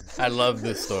 I love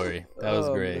this story. That was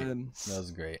Oh, great. man. That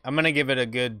was great. I'm gonna give it a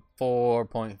good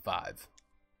 4.5.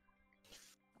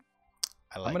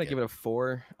 I like I'm gonna give it a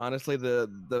 4. Honestly,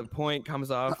 the point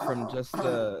comes off from just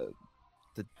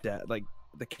like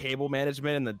the cable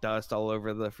management and the dust all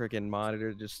over the freaking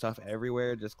monitor, just stuff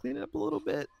everywhere. Just clean it up a little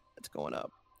bit. It's going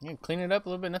up. Yeah, clean it up a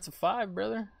little bit. And that's a 5,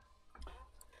 brother.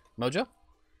 Mojo?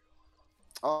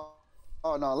 Oh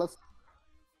no, let's.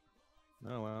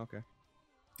 Oh wow, okay.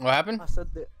 What happened? I said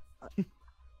that.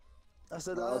 I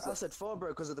said No, I said 4, bro,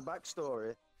 because of the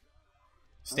backstory.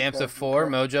 Stamps Okay, of 4.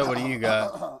 okay. Mojo, what do you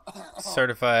got?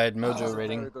 Certified Mojo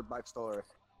rating. Very good backstory.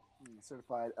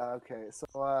 Certified. Okay,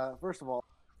 so first of all,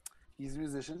 he's a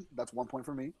musician. That's 1 point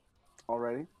for me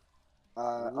already.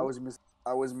 I was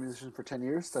a musician for 10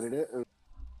 years. Studied it.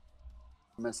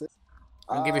 Miss it.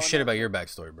 I don't give a shit about your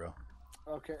backstory, bro.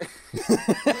 Okay.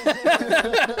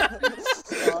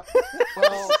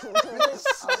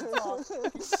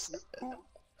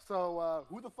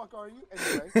 Who the fuck are you?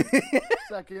 Anyway,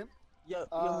 second. Yo,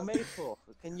 Maple,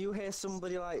 can you hear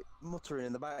somebody like muttering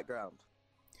in the background?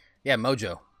 Yeah,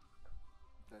 Mojo.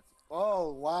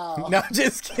 Oh, wow. No,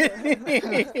 just kidding.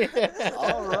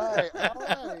 All right.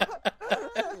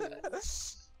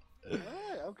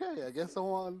 Okay. I guess I'm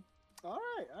on. All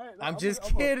right. I'm just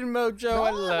kidding, Mojo.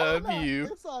 I love you.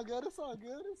 It's all good.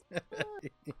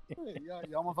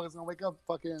 Y'all motherfuckers gonna wake up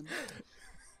fucking,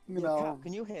 you know. Cap,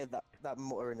 can you hear that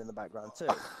muttering in the background too?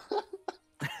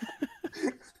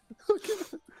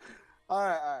 All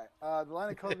right. The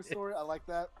line of code story, I like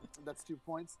that. That's 2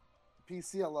 points.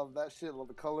 PC, I love that shit. I love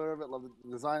the color of it. Love the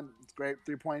design. It's great.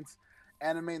 3 points.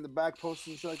 Anime in the back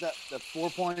posters and shit like that. That's 4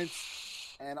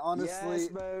 points. And honestly, yes,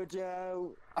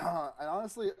 Mojo. And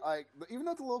honestly, like, even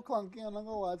though it's a little clunky, I'm not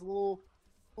gonna lie, it's a little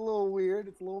weird.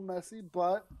 It's a little messy,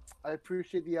 but I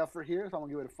appreciate the effort here, so I'm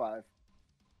gonna give it a 5.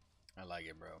 I like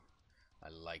it, bro. I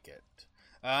like it.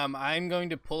 I'm going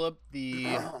to pull up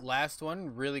the last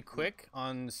one really quick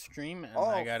on the stream, and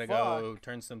I gotta go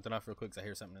turn something off real quick because I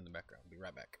hear something in the background. Be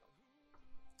right back.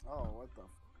 Oh, what the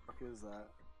fuck is that?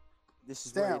 This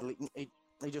is where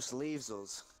he just leaves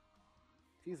us.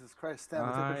 Jesus Christ, Stan,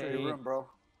 take a picture of your room, bro.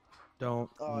 Don't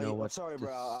know what sorry, to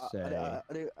bro.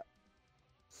 say.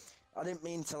 I didn't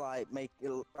mean to like make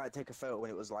it take a photo when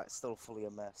it was like still fully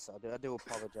a mess. I do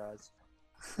apologize.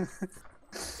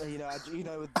 you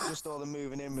know, with just all the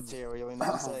moving in material. You know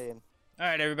what I'm saying? All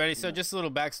right, everybody. So just a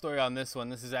little backstory on this one.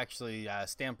 This is actually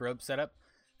stamp rope setup.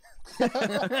 Yeah.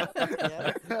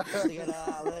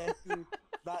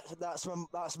 That's my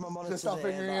monitor. Just stop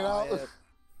figuring it out.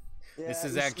 This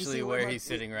is actually where he's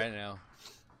sitting right now.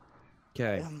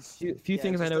 Okay, few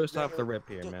things I noticed off the rip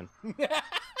here, man.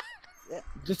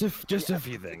 Just a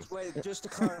few things. Wait, just to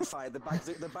clarify, the bags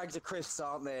of crisps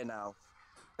aren't there now.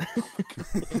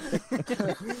 This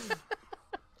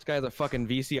guy's a fucking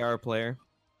VCR player.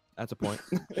 That's a point.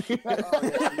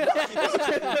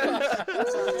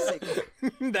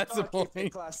 That's a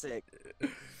point. Classic.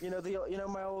 You know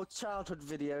my old childhood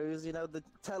videos. You know the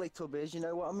Teletubbies. You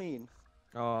know what I mean?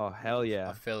 Oh hell yeah!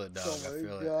 I feel it, dog. Oh I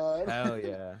feel God. it. Hell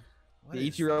yeah! What The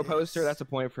is Ichiro this? poster. That's a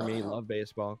point for me. Love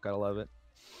baseball. Gotta love it.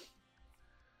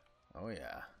 Oh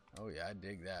yeah. I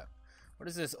dig that. What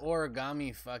is this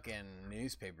origami fucking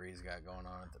newspaper he's got going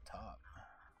on at the top?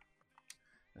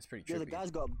 That's pretty trippy. Yeah, the guy's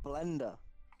got a blender.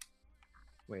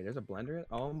 Wait, there's a blender?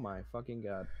 Oh my fucking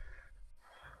god!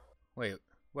 Wait,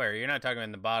 where? You're not talking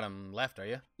in the bottom left, are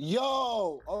you?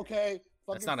 Yo, okay.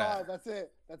 Fucking That's not 5.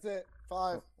 That's it.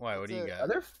 5. Why? What do you That's it. got? Are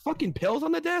there fucking pills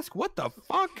on the desk? What the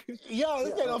fuck? This Yo,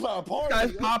 this guy knows how to party.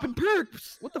 guy's popping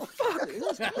perks. What the fuck?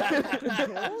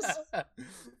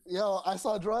 Yo, I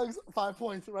saw drugs. 5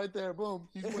 points right there. Boom.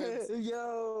 He wins.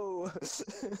 Yo.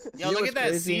 Yo, know look what's at that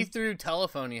crazy? see-through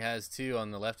telephone he has too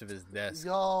on the left of his desk.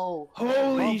 Yo,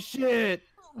 Holy shit!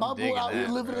 my digging boy out here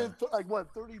that, living bro. in like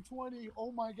what 30-20.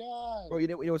 Oh my god. Bro, you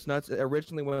know what's nuts?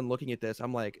 Originally, when looking at this,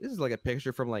 I'm like, this is like a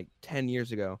picture from like 10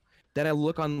 years ago. Then I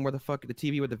look on where the fuck the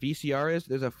TV with the VCR is.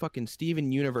 There's a fucking Steven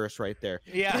Universe right there.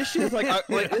 Yeah. This shit is like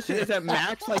this shit is at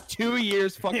max like 2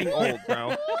 years fucking old,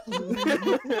 bro.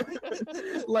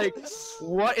 Like,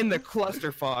 what in the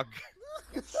clusterfuck?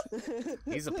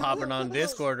 He's a popping on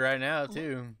Discord right now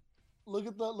too. Look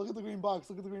at the green box.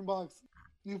 Look at the green box.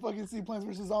 You fucking see Plants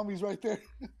vs Zombies right there.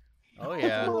 Oh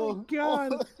yeah. Oh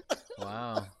god.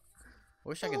 Wow.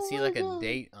 Wish I could Oh see my like a God.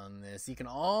 date on this. You can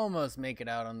almost make it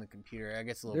out on the computer. I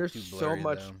guess a little There's too so blurry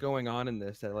much though. going on in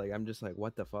this that like I'm just like,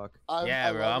 what the fuck? Yeah,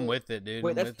 I bro, love I'm it. with it, dude.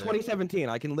 Wait, I'm that's with it. 2017.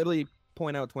 I can literally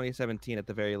point out 2017 at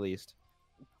the very least.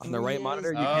 On the right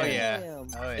monitor, you Oh can. yeah. Damn.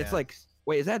 Oh yeah. It's like,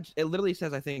 wait, is that? It literally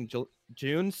says I think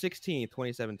June 16th,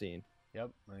 2017. Yep.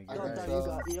 I think I you're think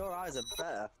right. so. Your eyes are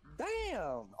better.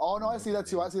 Damn. Oh no, I see that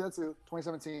too.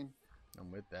 2017. I'm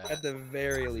with At that. the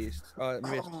very least,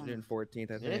 maybe it's June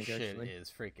 14th. I This think shit actually. is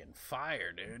freaking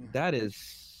fire, dude. That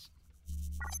is.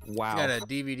 Wow. He's got a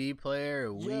DVD player,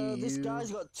 a Yo, Wii this U.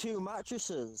 guy's got 2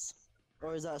 mattresses.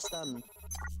 Or is that a stand?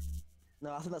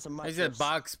 No, I think that's a mattress. He's got a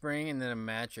box spring and then a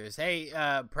mattress. Hey,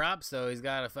 props though. He's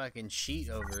got a fucking sheet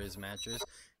over his mattress.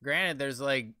 Granted, there's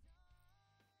like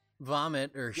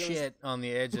vomit or shit on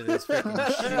the edge of this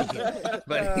freaking sheet,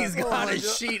 but he's got a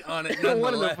sheet on it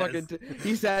nonetheless.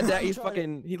 He sat down.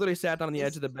 He literally sat down on the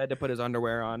edge of the bed to put his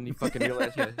underwear on. He fucking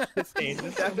realized he had shit stains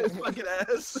inside his fucking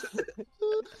ass.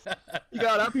 He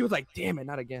got up. He was like, "Damn it,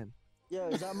 not again." Yo,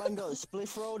 is that man got a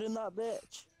spliff rolled in that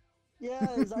bitch?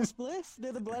 Yeah, is that spliff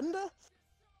near the blender?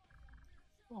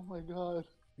 Oh my god.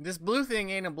 This blue thing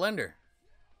ain't a blender.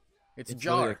 It's a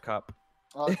literally jar. a cup.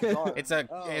 Oh, it's a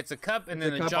jar. It's a cup and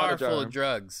It's then a a cup on jar a jar. full of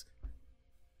drugs.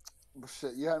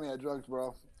 Shit, you had me at drugs,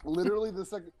 bro. Literally the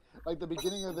second, like the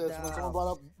beginning of this, when someone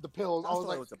brought up the pills, I was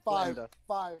like,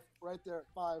 five, right there,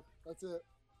 5. That's it.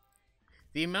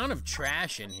 The amount of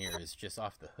trash in here is just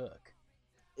off the hook.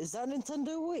 Is that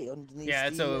Nintendo Wii underneath? Yeah,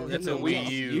 it's a Wii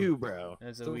U. You, bro.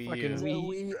 That's a It's a Wii fucking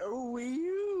U. Wii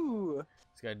U.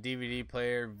 It's got a DVD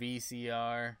player,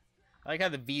 VCR. I like how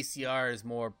the VCR is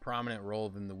more prominent role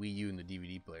than the Wii U and the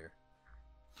DVD player.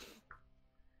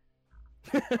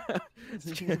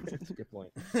 That's a good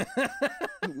point.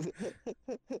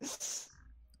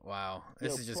 Wow,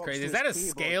 this Yo, is just props crazy. to Is that a his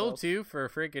keyboard, scale bro. too for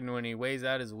freaking when he weighs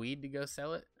out his weed to go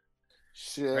sell it?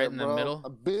 Shit, Right in the bro. middle? A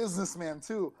businessman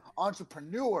too,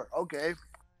 entrepreneur. Okay,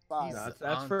 5. No,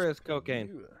 that's for his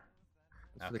cocaine.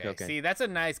 That's for the Okay, cocaine. see, that's a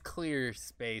nice clear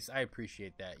space. I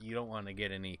appreciate that. You don't want to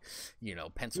get any,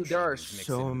 pencil. Dude, there are shavings mixed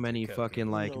in so with your many cocaine.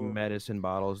 fucking like No. medicine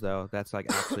bottles though. That's like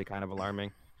actually kind of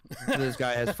alarming. This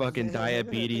guy has fucking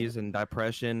diabetes and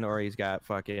depression, or he's got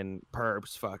fucking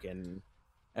perps, fucking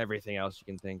everything else you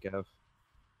can think of.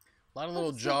 A lot of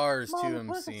little jars too.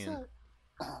 Mama, I'm seeing.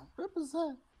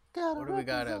 Represent. What do we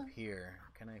got up here?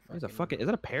 Can I He's a fucking? fucking. Is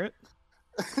that a parrot?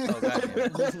 Oh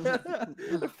goddamn.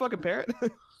 A fucking parrot?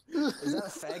 Is that a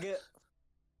faggot?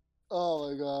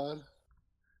 Oh my god.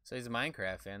 So he's a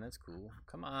Minecraft fan. That's cool.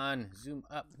 Come on, zoom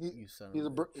up, you son.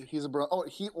 He's a bro. Oh,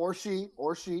 he or she.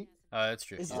 Oh, that's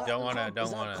true. Is You that don't want to. cob- Don't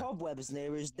is that want to. cobwebs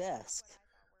near his desk?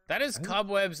 That is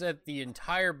cobwebs at the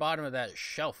entire bottom of that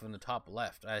shelf in the top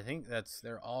left. I think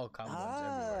they're all cobwebs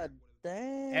everywhere.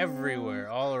 Damn. Everywhere,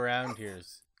 all around here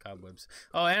is cobwebs.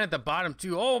 Oh, and at the bottom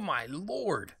too. Oh my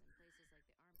lord,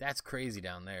 that's crazy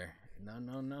down there.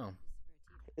 No.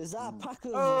 Is that a pack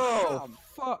of Oh ham?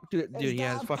 fuck, dude! Is He that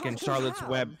has a fucking pack of Charlotte's ham?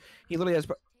 Web. He literally has.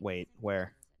 Wait,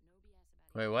 where?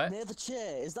 Wait, what? Near the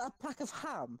chair. Is that a pack of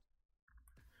ham?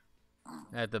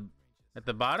 At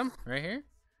the bottom, right here.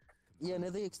 Yeah, near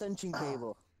the extension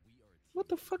cable. What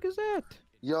the fuck is that?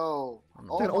 Yo. It's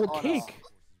It's like an old no. cake.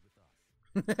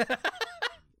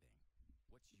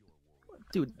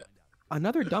 Dude,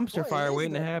 another dumpster What fire is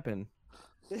waiting to that? happen.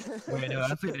 Wait, no,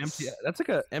 that's like an empty. That's like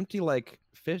a empty like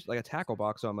fish, like a tackle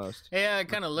box almost. Yeah, it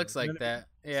kind of looks like that.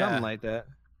 Yeah. Something like that.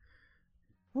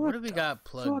 What do we got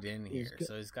plugged fuck in is here? go-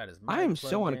 So he's got his. I am mic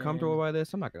so plugged uncomfortable in, by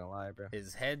this. I'm not gonna lie, bro.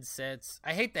 his headsets.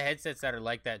 I hate the headsets that are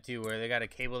like that too, where they got a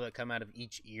cable that come out of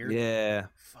each ear. Yeah.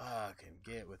 Fucking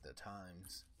get with the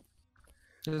times.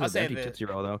 This I'll is say an empty that- Tootsie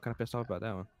Roll though. Kind of pissed off about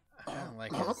that one. I don't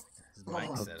like his mic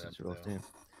Oh, setup Tootsie Rolls, though. too.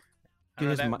 I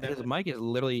don't Dude, know, his mic is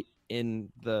literally in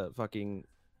the fucking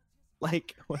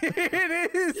like.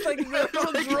 It is like the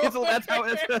Like, drawer.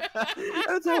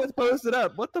 that's how it's posted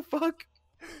up. What the fuck?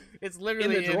 It's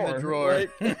literally in the drawer.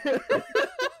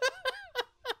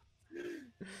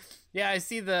 Yeah, I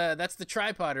see that's the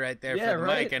tripod right there Yeah, for the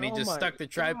right? mic, and he Oh just my stuck the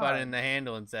tripod God. in the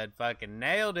handle and said, "Fucking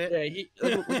nailed it." Yeah, he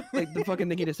like the fucking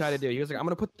thing he decided to do. He was like, "I'm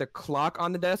gonna put the clock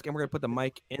on the desk, and we're gonna put the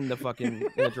mic in the fucking in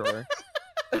the drawer."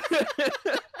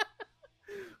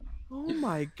 Oh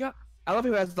my god! I love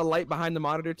how he has the light behind the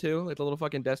monitor too, like the little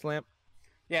fucking desk lamp.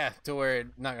 Yeah, to where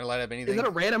it's not gonna light up anything. Is that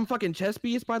a random fucking chess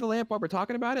piece by the lamp while we're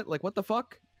talking about it? Like, what the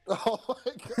fuck? Oh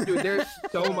my god. Dude, there's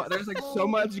so much. There's like so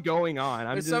much going on.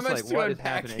 I'm There's just so much like, to what is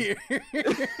unpack happening? here.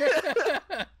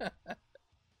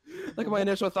 Like my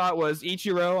initial thought was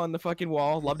Ichiro on the fucking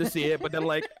wall. Love to see it, but then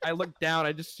like I look down,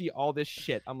 I just see all this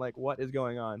shit. I'm like, what is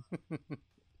going on?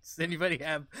 Does anybody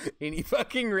have any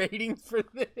fucking rating for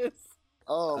this?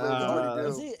 Oh, wait, we already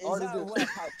Is, do. it, is Already that a do. wet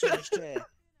patch on his chair?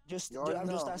 You already I'm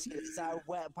just know. asking, is that a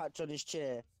wet patch on his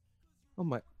chair? Oh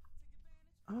my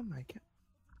god.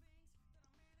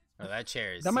 Oh, that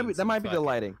chair is. That might be the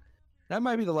lighting. That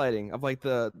might be the lighting of like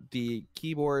the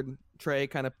keyboard tray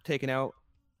kind of taken out.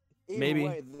 Either Maybe.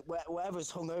 way, whatever's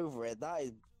hung over it, that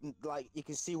is like you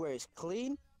can see where it's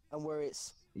clean and where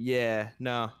it's. Yeah,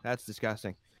 no, that's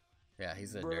disgusting. Yeah,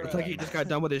 he's a Bruh. dirty. It's like he just got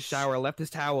done with his shower, left his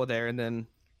towel there, and then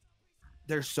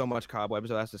there's so much cobwebs.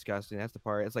 So that's disgusting. That's the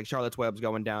part. It's like Charlotte's Web's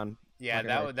going down. Yeah, fucking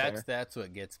that right would that's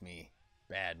what gets me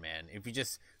bad, man. If you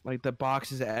just Like the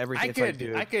boxes, everything. I It's like, could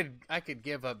dude, I could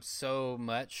give up so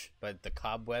much, but the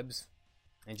cobwebs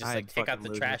and just I'd like take out fucking the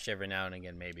lose it. trash every now and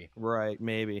again, maybe. Right,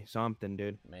 maybe something,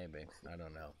 dude. Maybe. I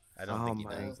don't know. I don't think he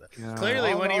my does. God.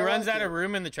 Clearly, Oh, when no, he I runs like out of it.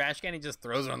 room in the trash can, he just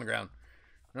throws it on the ground.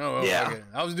 Oh, well, Yeah. fuck it.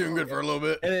 I was doing good for a little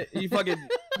bit. And he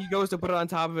goes to put it on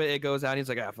top of it. It goes out. And he's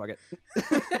like, fuck it.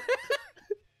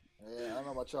 Yeah, I don't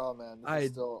know about y'all, man. This I-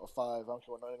 is still a 5. I'm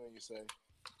sure anything you say.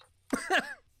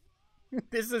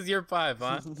 This is your 5,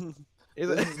 huh? Is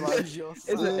This it- is my, is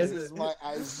it- this is my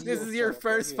ideal This is your setup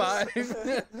first right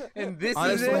 5, and this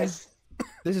Honestly, is it.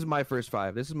 this is my first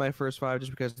 5. This is my first 5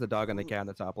 just because of the dog and the cat in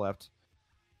the top left.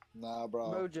 Nah, bro.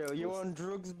 Mojo, you on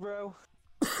drugs, bro?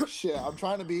 Shit, I'm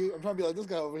trying to be like this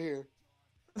guy over here.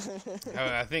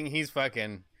 I think he's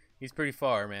pretty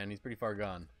far, man. He's pretty far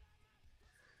gone.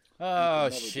 can Oh, never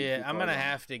be shit. too I'm far going to gone.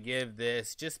 have to give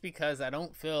this just because I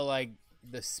don't feel like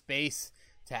the space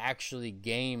to actually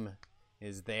game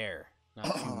is there. Not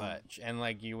too much. And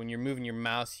like when you're moving your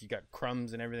mouse, you got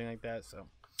crumbs and everything like that. So,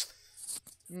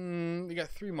 you got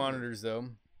 3 monitors though.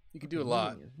 You could do a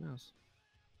lot. Moving his mouse.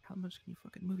 How much can you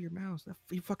fucking move your mouse?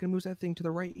 He fucking moves that thing to the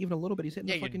right even a little bit. He's hitting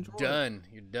Yeah, the you're fucking drawer. done.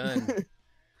 You're done. This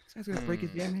guy's gonna break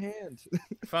his damn hand.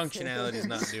 Functionality's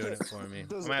not doing it for me. I'm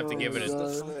gonna have to give it a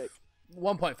Does the flick.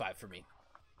 1.5 for me.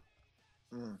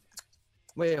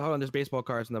 Wait, hold on. There's baseball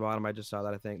cards in the bottom. I just saw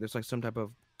that. I think there's like some type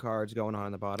of cards going on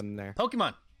in the bottom there.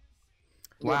 Pokemon.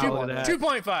 Wow, look at that.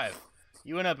 2.5.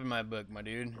 You went up in my book, my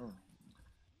dude.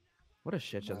 What a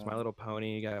shit show. It's My Little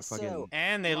Pony. You got fucking. So-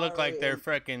 And they look like they're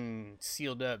Alright. freaking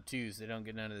sealed up too, so they don't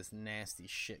get none of this nasty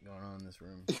shit going on in this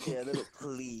room. Yeah, they look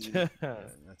clean. Yeah,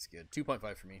 that's good.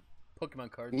 2.5 for me.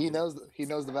 Pokemon cards. He knows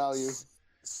the value.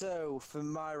 So for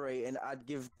my rating, I'd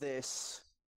give this.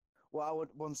 Well, I would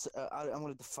once. I'm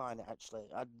going to define it actually.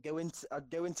 I'd go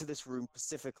into this room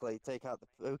specifically, take out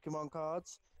the Pokemon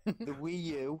cards, the Wii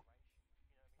U,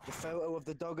 the photo of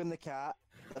the dog and the cat,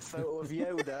 a photo of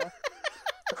Yoda,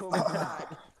 come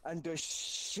back and do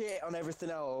shit on everything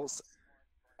else,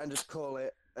 and just call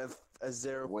it a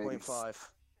 0.5.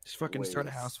 Just fucking start a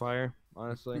Wait. house fire.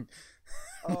 Honestly,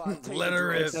 Oh, I'd take Let the her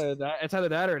rip. drugs. it's either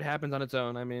that or it happens on its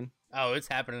own. I mean, Oh, it's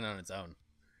happening on its own.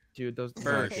 dude, those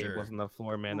For cables sure. on the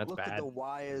floor, man. That's Look bad. at the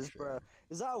wires, For sure. bro.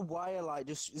 Is that a wire like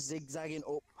just zigzagging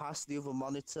up past the other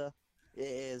monitor? It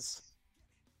is.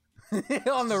 On the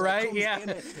Just like right, comes yeah. in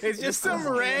it. It's It just just some comes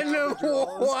in random out the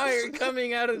drawers. wire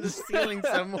coming out of the ceiling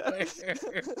somewhere.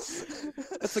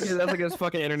 That's like his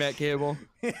fucking internet cable.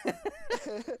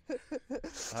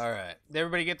 All right. Did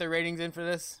everybody get their ratings in for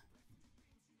this?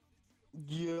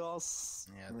 Yes.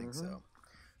 Yeah, I think so.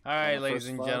 All right, the ladies first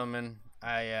and 5. gentlemen.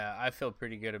 I feel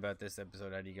pretty good about this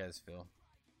episode. How do you guys feel?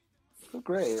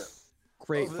 Great.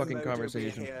 Great Other than fucking Mojo being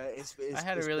conversation. here, I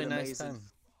had a it's really been nice amazing. time.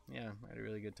 Yeah, I had a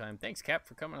really good time. Thanks, Cap,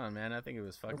 for coming on, man. I think it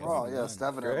was fucking Oh fun. yes,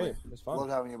 definitely. Great. It's fun. Love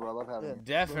having you, bro. Love having Yeah. you.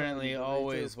 Definitely, Love you,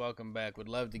 always too. welcome back. Would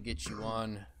love to get you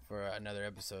on for another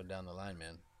episode down the line,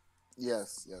 man.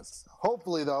 Yes.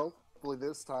 Hopefully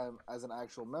this time as an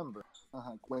actual member.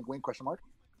 Wink, wink, question mark.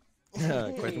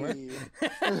 Question mark?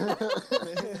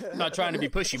 I'm not trying to be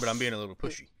pushy, but I'm being a little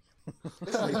pushy.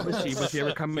 Pushy, but if you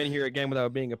ever come in here again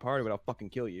without being a part of it, I'll fucking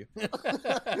kill you. No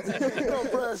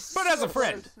pressure. But as a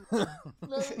friend. No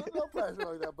pressure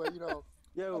like that. But you know,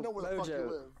 I Yo, know where the fuck you Mojo.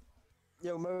 live.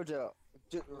 Yo, Mojo.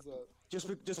 What's up?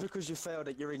 Just because you failed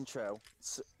at your intro,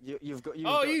 you've got.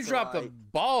 Oh, you dropped the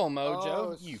ball, Mojo.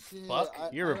 Oh, you shit. fuck.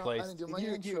 You're I replaced. didn't do my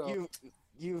intro.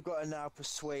 You've got to now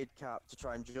persuade Cap to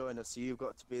try and join us. So you've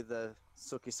got to be the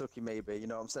sucky maybe. You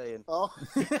know what I'm saying? Oh.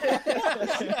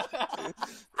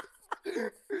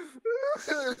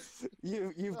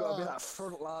 You've got to be that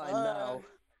front line All now. right.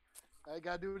 I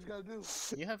gotta do what you gotta do.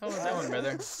 You have fun with that one,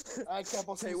 brother. I can't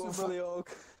post Take one for the org.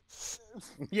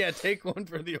 Yeah, take one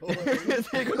for the old.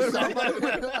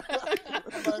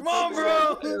 Come Come on,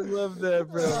 bro. I love that,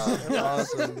 bro. That's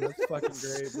awesome. That's fucking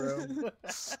great, bro.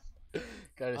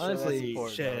 Gotta show Honestly, that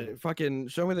support, shit. bro. Fucking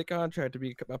show me the contract to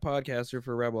be a podcaster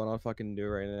for Rebel, and I'll fucking do it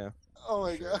right now. Oh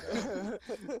my god.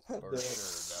 For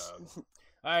sure, dog.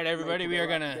 All right, everybody, we are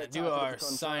gonna Get do tied for the our contract.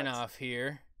 sign off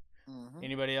here. Mhm.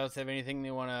 Anybody else have anything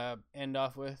they want to end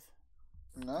off with?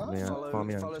 No. Yeah, follow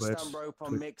me on follow Twitch. Stamrope on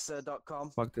Twitch. Mixer.com.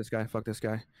 Fuck this guy. Fuck this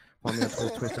guy. Follow me on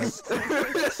Twitch.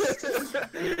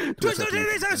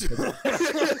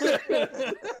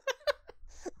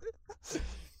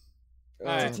 All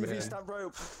right. TV man.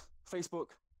 Stamrope. Facebook.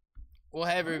 We'll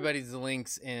have everybody's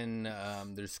links in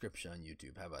the description on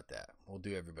YouTube. How about that? We'll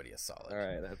do everybody a solid. All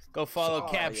right, that's Go follow Oh,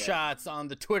 Cap yeah. Shots on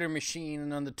the Twitter machine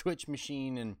and on the Twitch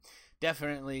machine, and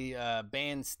definitely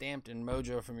ban Stamped and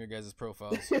Mojo from your guys'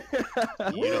 profiles. You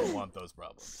don't want those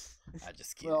problems. I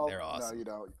just kidding. Well, They're awesome. No, you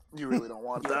don't. You really don't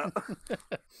want that.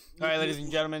 All right, ladies and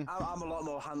gentlemen. I'm a lot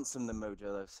more handsome than Mojo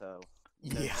though, so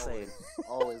Yeah.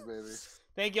 Always, baby.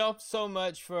 Thank y'all so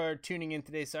much for tuning in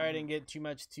today. Sorry I didn't get too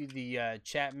much to the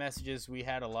chat messages. We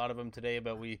had a lot of them today,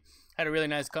 but we had a really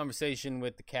nice conversation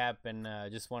with the Cap, and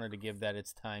just wanted to give that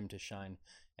its time to shine.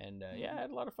 And yeah, I had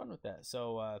a lot of fun with that.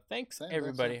 So thanks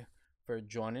everybody for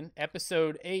joining.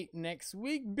 Episode 8 next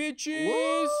week, bitches.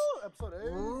 Woo!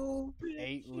 Episode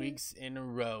 8. 8 weeks in a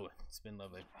row. It's been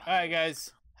lovely. All right,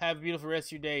 guys. Have a beautiful rest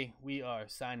of your day. We are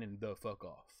signing the fuck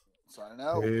off. Signing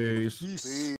out. Peace. Peace.